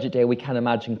think on Budget Day, we can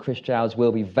imagine Chris Giles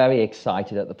will be very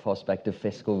excited at the prospect of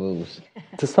fiscal rules.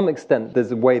 To some extent,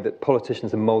 there's a way that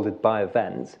politicians are moulded by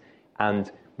events,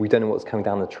 and we don't know what's coming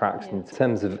down the tracks in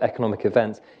terms of economic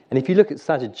events. And if you look at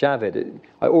Sajid Javid,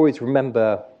 I always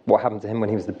remember what happened to him when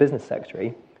he was the business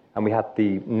secretary, and we had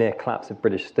the near collapse of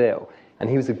British Steel. And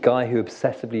he was a guy who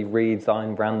obsessively reads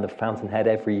Ayn Rand, The Fountainhead,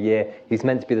 every year. He's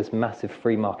meant to be this massive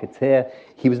free marketeer.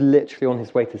 He was literally on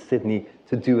his way to Sydney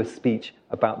to do a speech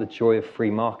about the joy of free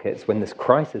markets when this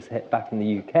crisis hit back in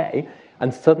the UK.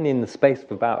 And suddenly, in the space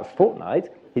of about a fortnight,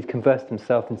 he'd converted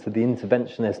himself into the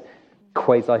interventionist,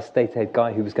 quasi-state aid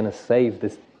guy who was going to save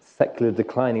this secular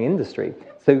declining industry.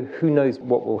 So who knows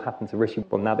what will happen to Rishi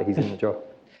now that he's in the job?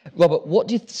 Robert, what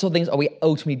sort of things are we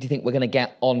ultimately, do you think we're going to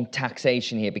get on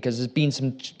taxation here? Because there's been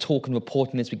some talk and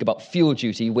reporting this week about fuel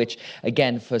duty, which,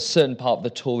 again, for a certain part of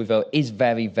the Tory vote is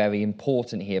very, very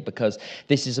important here, because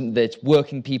this is something that's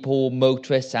working people,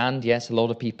 motorists, and, yes, a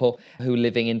lot of people who are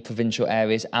living in provincial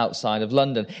areas outside of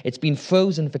London. It's been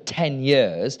frozen for 10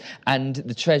 years, and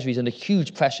the Treasury is under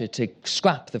huge pressure to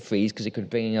scrap the freeze, because it could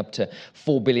bring up to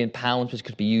 £4 billion, which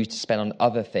could be used to spend on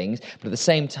other things. But at the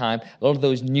same time, a lot of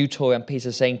those new Tory MPs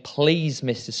are saying, please,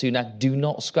 Mr. Sunak, do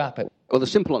not scrap it. Well, the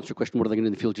simple answer to your question, what are they going to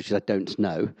do in the fuel duties, I don't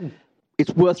know.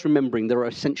 It's worth remembering there are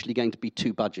essentially going to be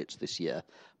two budgets this year.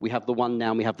 We have the one now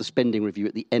and we have the spending review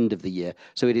at the end of the year.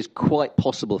 So it is quite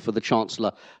possible for the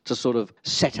Chancellor to sort of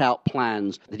set out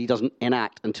plans that he doesn't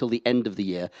enact until the end of the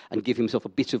year and give himself a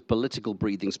bit of political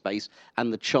breathing space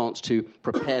and the chance to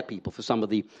prepare people for some of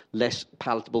the less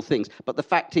palatable things. But the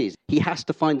fact is, he has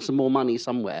to find some more money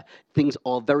somewhere. Things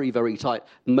are very, very tight.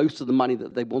 Most of the money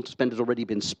that they want to spend has already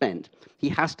been spent. He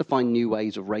has to find new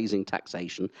ways of raising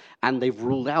taxation, and they've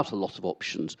ruled out a lot of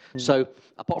options. So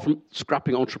apart from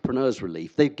scrapping entrepreneurs'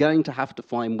 relief, they're going to have to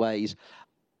find ways.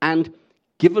 And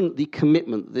given the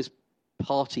commitment that this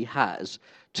party has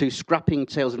to scrapping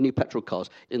sales of new petrol cars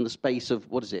in the space of,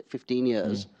 15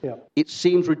 years, it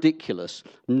seems ridiculous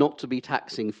not to be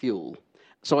taxing fuel.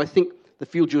 So I think the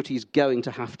fuel duty is going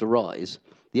to have to rise.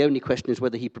 The only question is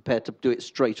whether he's prepared to do it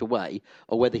straight away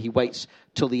or whether he waits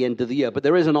till the end of the year. But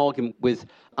there is an argument with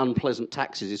unpleasant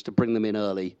taxes is to bring them in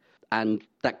early, and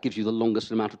that gives you the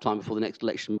longest amount of time before the next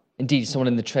election. Indeed, someone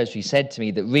in the Treasury said to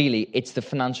me that really it's the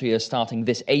financial year starting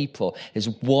this April. There's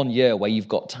 1 year where you've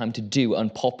got time to do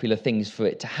unpopular things for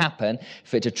it to happen,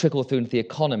 for it to trickle through into the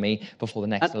economy before the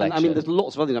next election. And, I mean, there's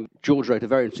lots of other things. George wrote a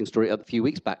very interesting story a few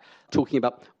weeks back talking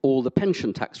about all the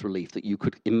pension tax relief that you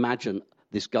could imagine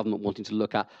this government wanting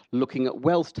to looking at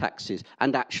wealth taxes.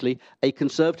 And actually, a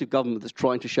Conservative government that's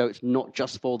trying to show it's not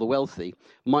just for the wealthy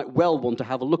might well want to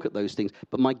have a look at those things.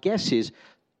 But my guess is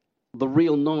the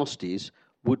real nasties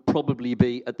would probably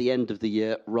be at the end of the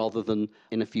year rather than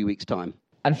in a few weeks' time.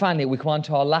 And finally, we come on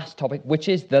to our last topic, which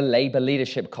is the Labour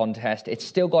leadership contest. It's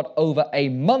still got over a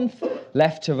month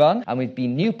left to run, and we've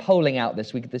been new polling out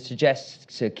this week that suggests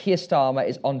Sir Keir Starmer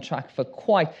is on track for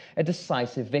quite a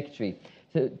decisive victory.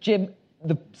 So, Jim,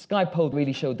 The Sky poll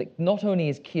really showed that not only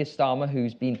is Keir Starmer,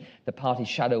 who's been the party's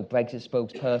shadow Brexit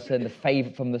spokesperson, the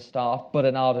favourite from the start, but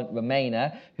an ardent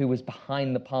Remainer who was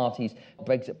behind the party's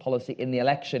Brexit policy in the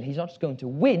election. He's not just going to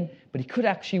win, but he could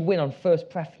actually win on first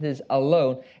preferences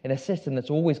alone in a system that's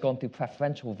always gone through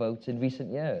preferential votes in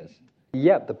recent years.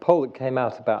 Yeah, the poll that came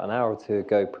out about an hour or two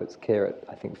ago puts Keir at,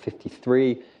 I think,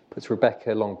 53, puts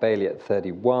Rebecca Long-Bailey at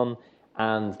 31,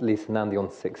 and Lisa Nandy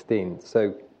on 16.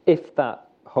 So if that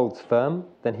holds firm,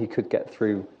 then he could get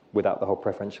through without the whole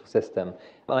preferential system.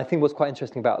 And I think what's quite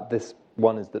interesting about this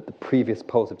one is that the previous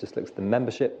polls have just looked at the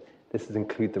membership. This does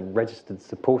include the registered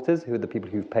supporters, who are the people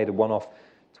who've paid a one-off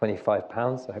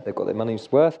 £25. I hope they've got their money's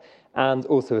worth. And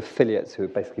also affiliates, who are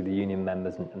basically the union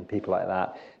members and people like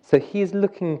that. So he's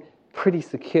looking pretty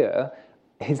secure.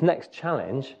 His next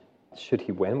challenge, should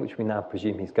he win, which we now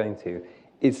presume he's going to,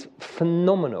 is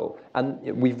phenomenal. And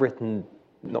we've written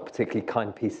not particularly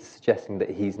kind pieces suggesting that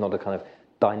he's not a kind of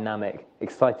dynamic,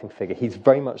 exciting figure. He's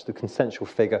very much the consensual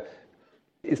figure.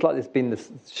 It's like there's been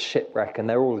this shipwreck and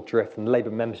they're all adrift, and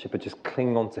Labour membership are just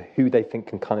clinging on to who they think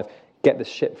can kind of get the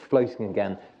ship floating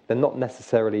again. They're not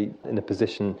necessarily in a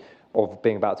position of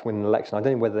being about to win an election. I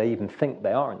don't know whether they even think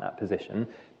they are in that position,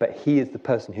 but he is the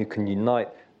person who can unite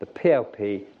the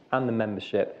PLP and the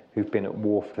membership who've been at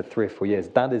war for 3 or 4 years.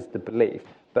 That is the belief,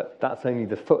 but that's only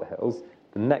the foothills.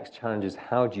 The next challenge is,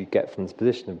 how do you get from this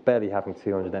position of barely having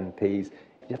 200 MPs?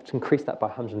 You have to increase that by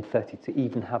 130 to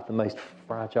even have the most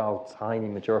fragile, tiny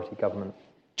majority government.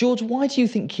 George, why do you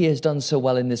think Keir's done so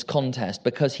well in this contest?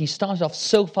 Because he started off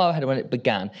so far ahead when it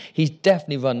began. He's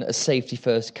definitely run a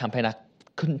safety-first campaign. I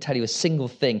couldn't tell you a single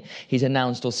thing he's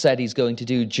announced or said he's going to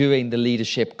do during the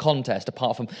leadership contest,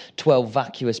 apart from 12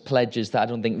 vacuous pledges that I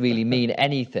don't think really mean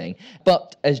anything.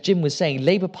 But as Jim was saying,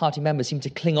 Labour Party members seem to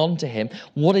cling on to him.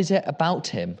 What is it about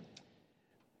him?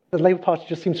 The Labour Party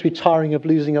just seems to be tiring of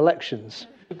losing elections.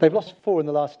 They've lost 4 in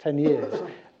the last 10 years.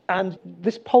 And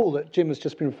this poll that Jim has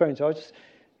just been referring to, I was just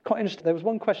quite interested. There was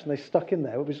one question they stuck in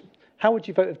there. It was, how would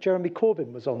you vote if Jeremy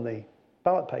Corbyn was on the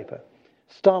ballot paper?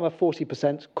 Starmer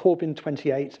 40%, Corbyn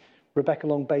 28%, Rebecca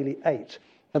Long-Bailey 8%.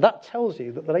 Now that tells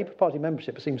you that the Labour Party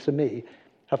membership, it seems to me,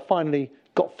 have finally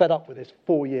got fed up with this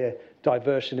 4-year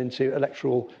diversion into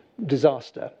electoral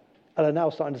disaster and are now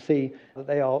starting to see that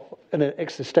they are in an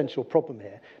existential problem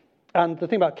here. And the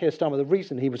thing about Keir Starmer, the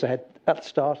reason he was ahead at the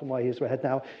start and why he is ahead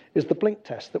now, is the blink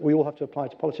test that we all have to apply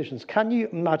to politicians. Can you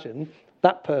imagine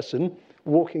that person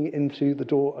walking into the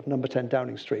door of number 10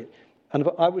 Downing Street? And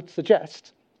I would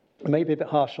suggest, maybe a bit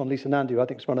harsh on Lisa Nandy, who I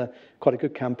think has run quite a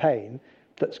good campaign,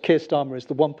 that Keir Starmer is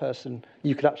the one person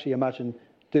you could actually imagine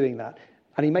doing that.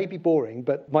 And he may be boring,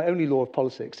 but my only law of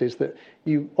politics is that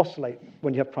you oscillate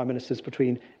when you have prime ministers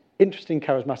between interesting,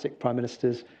 charismatic prime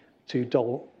ministers to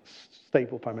dull,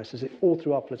 stable prime ministers. All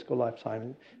through our political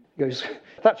lifetime. It goes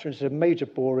Thatcher is a major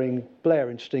boring,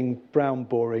 Blair interesting, Brown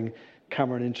boring,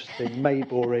 Cameron interesting, May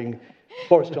boring,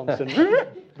 Boris Johnson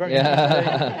very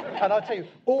interesting. And I'll tell you,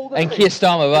 all the Keir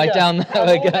Starmer down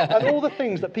there. And all the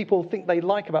things that people think they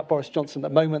like about Boris Johnson at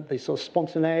the moment, the sort of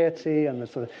spontaneity and the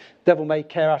sort of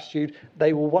devil-may-care attitude,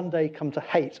 they will one day come to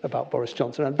hate about Boris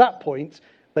Johnson. And at that point,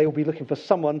 they will be looking for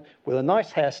someone with a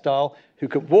nice hairstyle who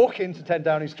can walk into 10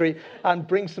 Downing Street and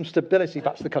bring some stability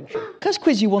back to the country. Can I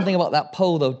quiz you one thing about that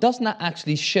poll, though? Doesn't that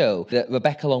actually show that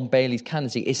Rebecca Long-Bailey's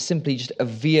candidacy is simply just a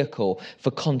vehicle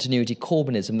for continuity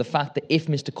Corbynism? The fact that if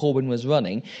Mr Corbyn was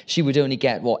running, she would only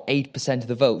get, 8% of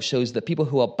the vote, shows that people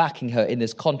who are backing her in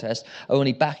this contest are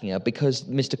only backing her because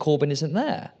Mr Corbyn isn't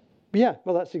there. Yeah,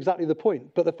 well, that's exactly the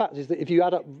point. But the fact is that if you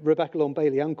add up Rebecca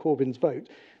Long-Bailey and Corbyn's vote,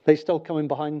 they still come in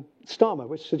behind Starmer,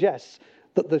 which suggests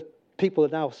that the people are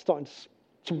now starting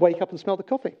to wake up and smell the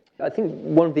coffee. I think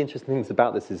one of the interesting things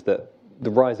about this is that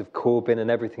the rise of Corbyn and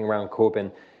everything around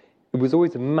Corbyn, it was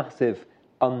always a massive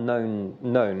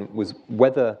unknown was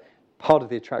whether part of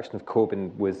the attraction of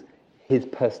Corbyn was his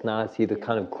personality, the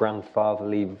kind of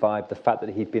grandfatherly vibe, the fact that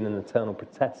he'd been an eternal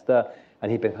protester,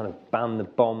 and he'd been kind of ban the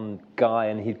bomb guy,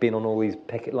 and he'd been on all these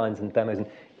picket lines and demos, and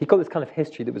he got this kind of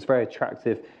history that was very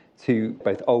attractive to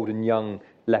both old and young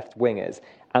left-wingers.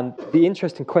 And the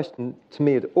interesting question to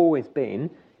me had always been,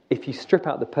 if you strip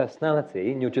out the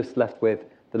personality and you're just left with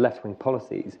the left-wing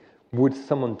policies, would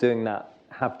someone doing that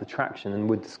have the traction? And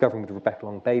would discovering with Rebecca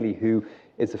Long-Bailey, who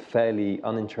is a fairly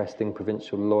uninteresting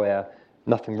provincial lawyer,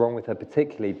 nothing wrong with her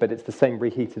particularly, but it's the same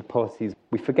reheated policies.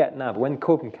 We forget now, but when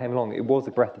Corbyn came along, it was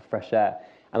a breath of fresh air.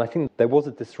 And I think there was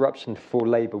a disruption for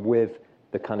Labour with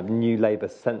the kind of new Labour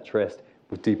centrist,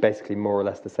 would do basically more or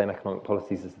less the same economic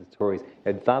policies as the Tories.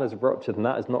 That has ruptured, and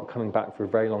that is not coming back for a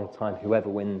very long time, whoever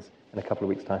wins in a couple of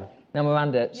weeks' time. Now,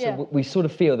 Miranda, so we sort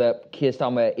of feel that Keir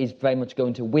Starmer is very much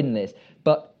going to win this,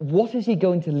 but what is he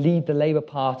going to lead the Labour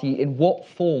Party in? What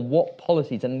form, what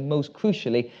policies, and most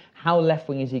crucially, how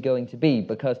left-wing is he going to be?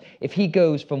 Because if he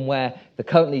goes from where the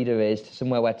current leader is to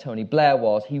somewhere where Tony Blair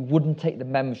was, he wouldn't take the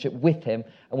membership with him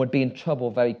and would be in trouble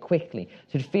very quickly.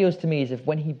 So it feels to me as if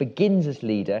when he begins as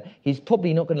leader, he's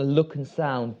probably not going to look and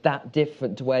sound that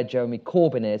different to where Jeremy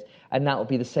Corbyn is, and that will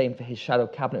be the same for his shadow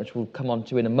cabinet, which we'll come on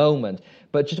to in a moment.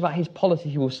 But just about his policy,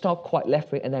 he will start quite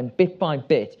left-wing, and then bit by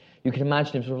bit, you can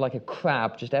imagine him sort of like a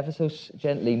crab, just ever so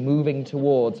gently moving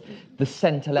towards the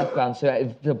centre-left ground.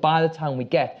 So by the time we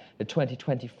get to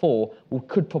 2024, we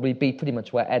could probably be pretty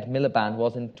much where Ed Miliband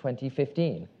was in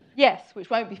 2015. Yes, which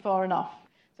won't be far enough.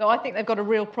 So I think they've got a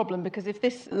real problem, because if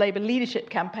this Labour leadership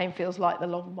campaign feels like the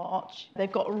long march,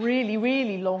 they've got a really,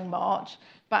 really long march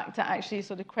back to actually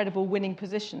sort of credible winning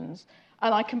positions.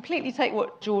 And I completely take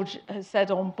what George has said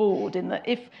on board, in that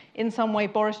if in some way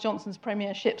Boris Johnson's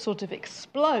premiership sort of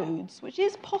explodes, which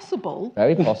is possible,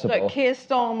 very possible, that Keir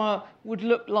Starmer would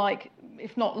look like,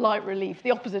 if not light relief, the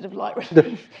opposite of light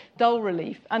relief, dull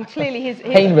relief. And clearly his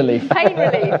pain relief. Pain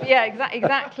relief, yeah,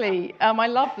 exactly. I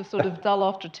love the sort of dull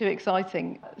after too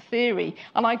exciting theory.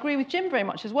 And I agree with Jim very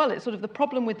much as well. It's sort of the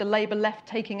problem with the Labour left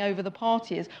taking over the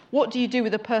party is, what do you do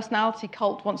with a personality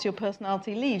cult once your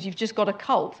personality leaves? You've just got a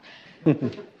cult.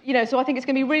 So I think it's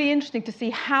going to be really interesting to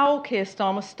see how Keir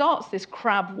Starmer starts this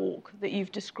crab walk that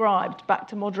you've described back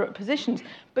to moderate positions.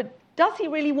 But does he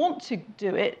really want to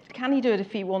do it? Can he do it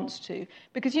if he wants to?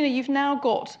 Because, you've now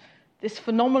got this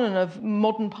phenomenon of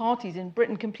modern parties in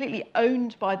Britain completely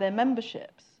owned by their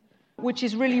memberships, which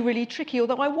is really, really tricky.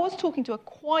 Although I was talking to a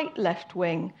quite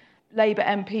left-wing Labour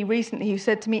MP recently who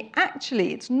said to me,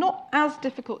 actually, it's not as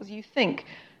difficult as you think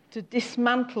to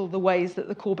dismantle the ways that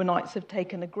the Corbynites have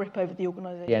taken a grip over the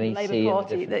organisation of the Labour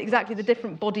Party, exactly the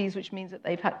different bodies, which means that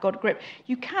they've got a grip.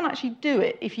 You can actually do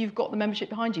it if you've got the membership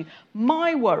behind you.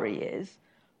 My worry is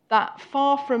that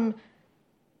far from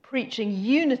preaching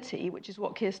unity, which is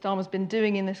what Keir Starmer's been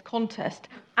doing in this contest,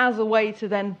 as a way to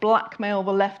then blackmail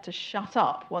the left to shut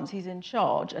up once he's in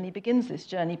charge and he begins this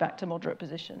journey back to moderate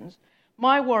positions,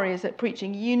 my worry is that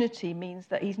preaching unity means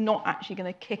that he's not actually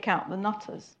going to kick out the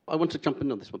nutters. I want to jump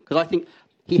in on this one, because I think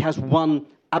he has one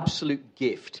absolute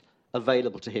gift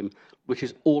available to him, which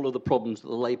is all of the problems that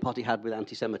the Labour Party had with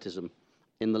anti-Semitism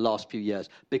in the last few years.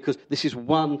 Because this is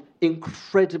one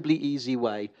incredibly easy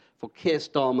way for Keir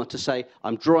Starmer to say,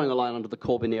 I'm drawing a line under the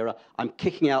Corbyn era, I'm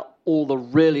kicking out all the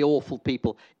really awful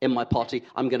people in my party,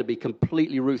 I'm going to be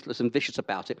completely ruthless and vicious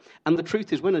about it. And the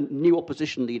truth is, when a new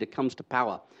opposition leader comes to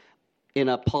power in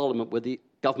a parliament where the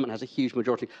government has a huge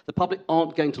majority, the public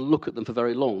aren't going to look at them for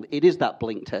very long. It is that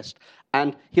blink test.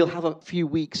 And he'll have a few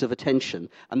weeks of attention,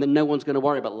 and then no one's going to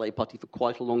worry about the Labour Party for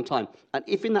quite a long time. And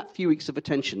if in that few weeks of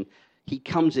attention he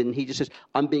comes in, he just says,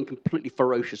 I'm being completely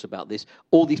ferocious about this,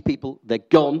 all these people, they're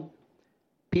gone,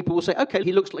 people will say, OK,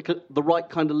 he looks like the right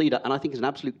kind of leader, and I think he's an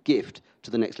absolute gift to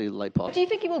the next leader of the Labour Party. Do you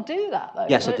think he will do that, though?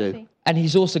 Yes, I do. And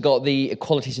he's also got the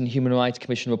Equalities and Human Rights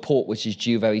Commission report, which is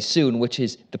due very soon, which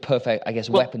is the perfect,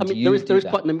 weapon to use. There is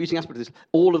quite an amusing aspect of this.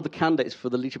 All of the candidates for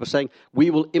the leadership are saying, we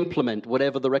will implement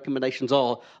whatever the recommendations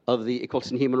are of the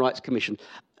Equalities and Human Rights Commission,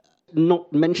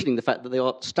 not mentioning the fact that they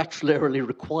are statutorily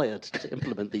required to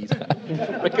implement these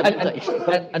recommendations.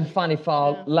 And finally, for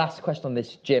our last question on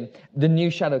this, Jim, the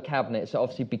new shadow cabinet, so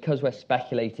obviously because we're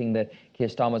speculating that Keir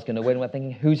Starmer's going to win, we're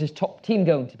thinking, who's his top team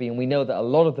going to be? And we know that a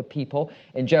lot of the people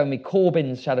in Jeremy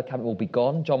Corbyn's shadow cabinet will be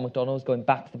gone. John McDonnell's going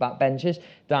back to the backbenches.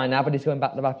 Diane Abbott is going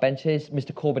back to the backbenches.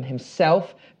 Mr Corbyn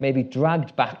himself may be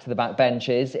dragged back to the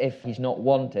backbenches if he's not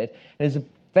wanted. And there's a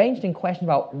very interesting question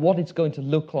about what it's going to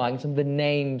look like, some of the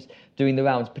names doing the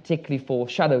rounds, particularly for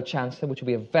Shadow Chancellor, which will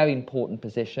be a very important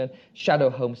position, Shadow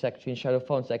Home Secretary and Shadow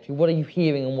Foreign Secretary. What are you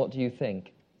hearing and what do you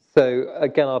think? So,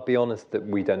 again, I'll be honest that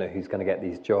we don't know who's going to get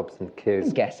these jobs, and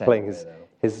Keir's playing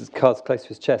his cards close to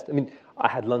his chest. I mean, I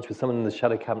had lunch with someone in the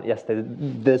Shadow Cabinet yesterday.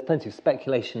 There's plenty of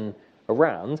speculation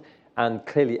around, and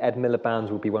clearly Ed Miliband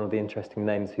will be one of the interesting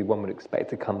names who one would expect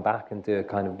to come back and do a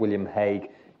kind of William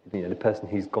Hague, the person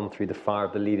who's gone through the fire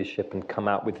of the leadership and come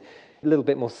out with a little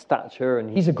bit more stature. And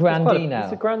he's a grandee now.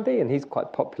 He's a grandee, and he's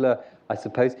quite popular, I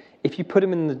suppose. If you put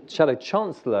him in the Shadow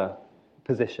Chancellor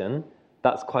position,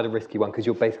 that's quite a risky one, because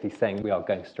you're basically saying we are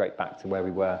going straight back to where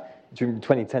we were during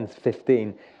 2010 to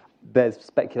 15. There's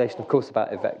speculation, of course,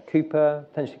 about Yvette Cooper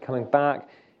potentially coming back.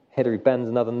 Hilary Benn's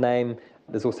another name.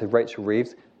 There's also Rachel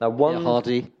Reeves. Now,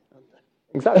 Hardy.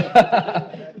 Exactly.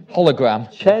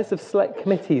 Hologram. Chairs of select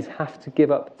committees have to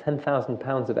give up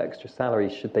 £10,000 of extra salary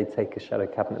should they take a shadow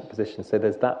cabinet position. So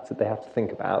there's that they have to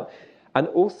think about. And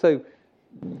also,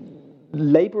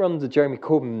 Labour under Jeremy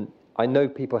Corbyn I know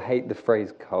people hate the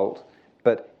phrase cult,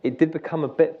 but it did become a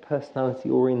bit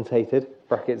personality-orientated,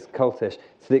 brackets cultish,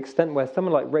 to the extent where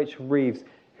someone like Rachel Reeves,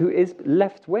 who is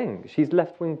left-wing, she's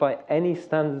left-wing by any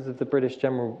standards of the British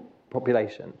general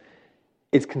population,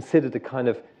 is considered a kind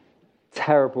of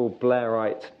terrible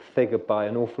Blairite figure by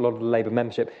an awful lot of the Labour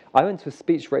membership. I went to a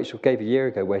speech Rachel gave a year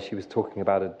ago where she was talking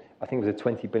about I think it was a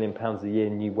 £20 billion a year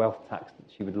new wealth tax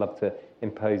that she would love to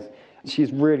impose.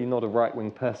 She's really not a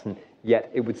right-wing person,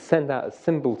 yet it would send out a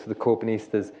symbol to the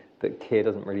Corbynistas that Keir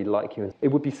doesn't really like you. It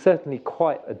would be certainly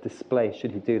quite a display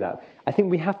should he do that. I think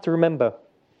we have to remember,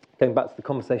 going back to the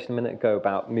conversation a minute ago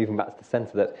about moving back to the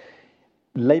centre, that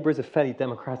Labour is a fairly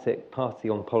democratic party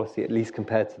on policy, at least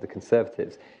compared to the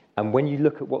Conservatives. And when you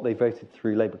look at what they voted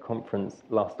through Labour conference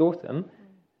last autumn,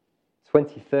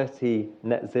 2030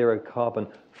 net zero carbon,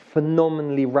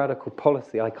 phenomenally radical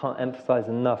policy. I can't emphasise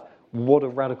enough what a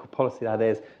radical policy that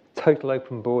is. Total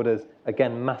open borders,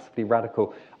 again, massively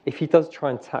radical. If he does try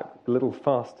and tack a little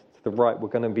fast to the right, we're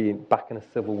going to be back in a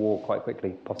civil war quite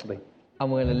quickly, possibly.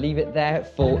 And we're going to leave it there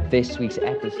for this week's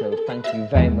episode. Thank you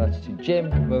very much to Jim,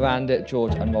 Miranda,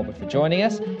 George and Robert for joining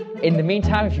us. In the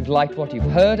meantime, if you've liked what you've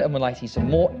heard and would like to see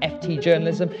some more FT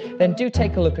journalism, then do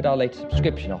take a look at our latest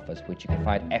subscription offers, which you can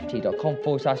find at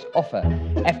ft.com/offer.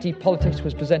 FT Politics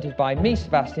was presented by me,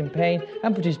 Sebastian Payne,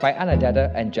 and produced by Anna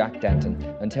Dedder and Jack Denton.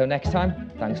 Until next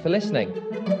time, thanks for listening.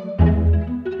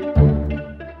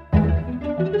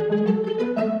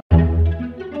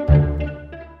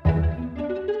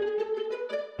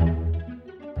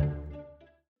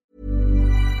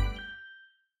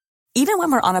 Even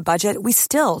when we're on a budget, we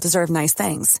still deserve nice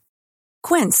things.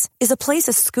 Quince is a place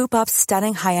to scoop up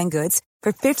stunning high-end goods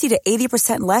for 50 to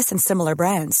 80% less than similar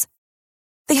brands.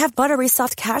 They have buttery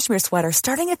soft cashmere sweaters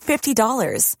starting at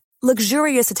 $50,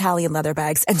 luxurious Italian leather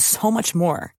bags, and so much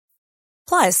more.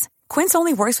 Plus, Quince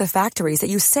only works with factories that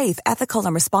use safe, ethical,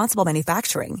 and responsible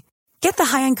manufacturing. Get the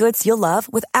high-end goods you'll love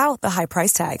without the high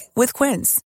price tag with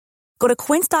Quince. Go to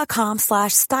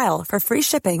quince.com/style for free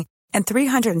shipping and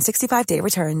 365-day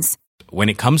returns. When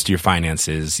it comes to your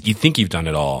finances, you think you've done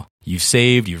it all. You've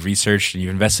saved, you've researched, and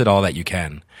you've invested all that you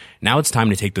can. Now it's time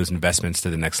to take those investments to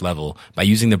the next level by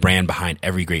using the brand behind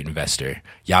every great investor,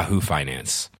 Yahoo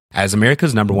Finance. As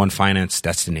America's #1 finance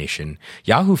destination,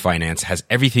 Yahoo Finance has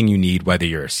everything you need, whether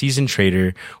you're a seasoned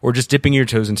trader or just dipping your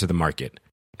toes into the market.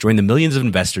 Join the millions of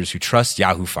investors who trust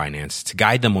Yahoo Finance to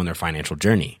guide them on their financial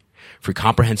journey. For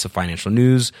comprehensive financial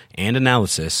news and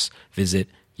analysis, visit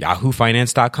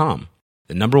yahoofinance.com.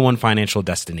 The #1 financial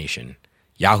destination,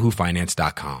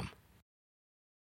 yahoofinance.com.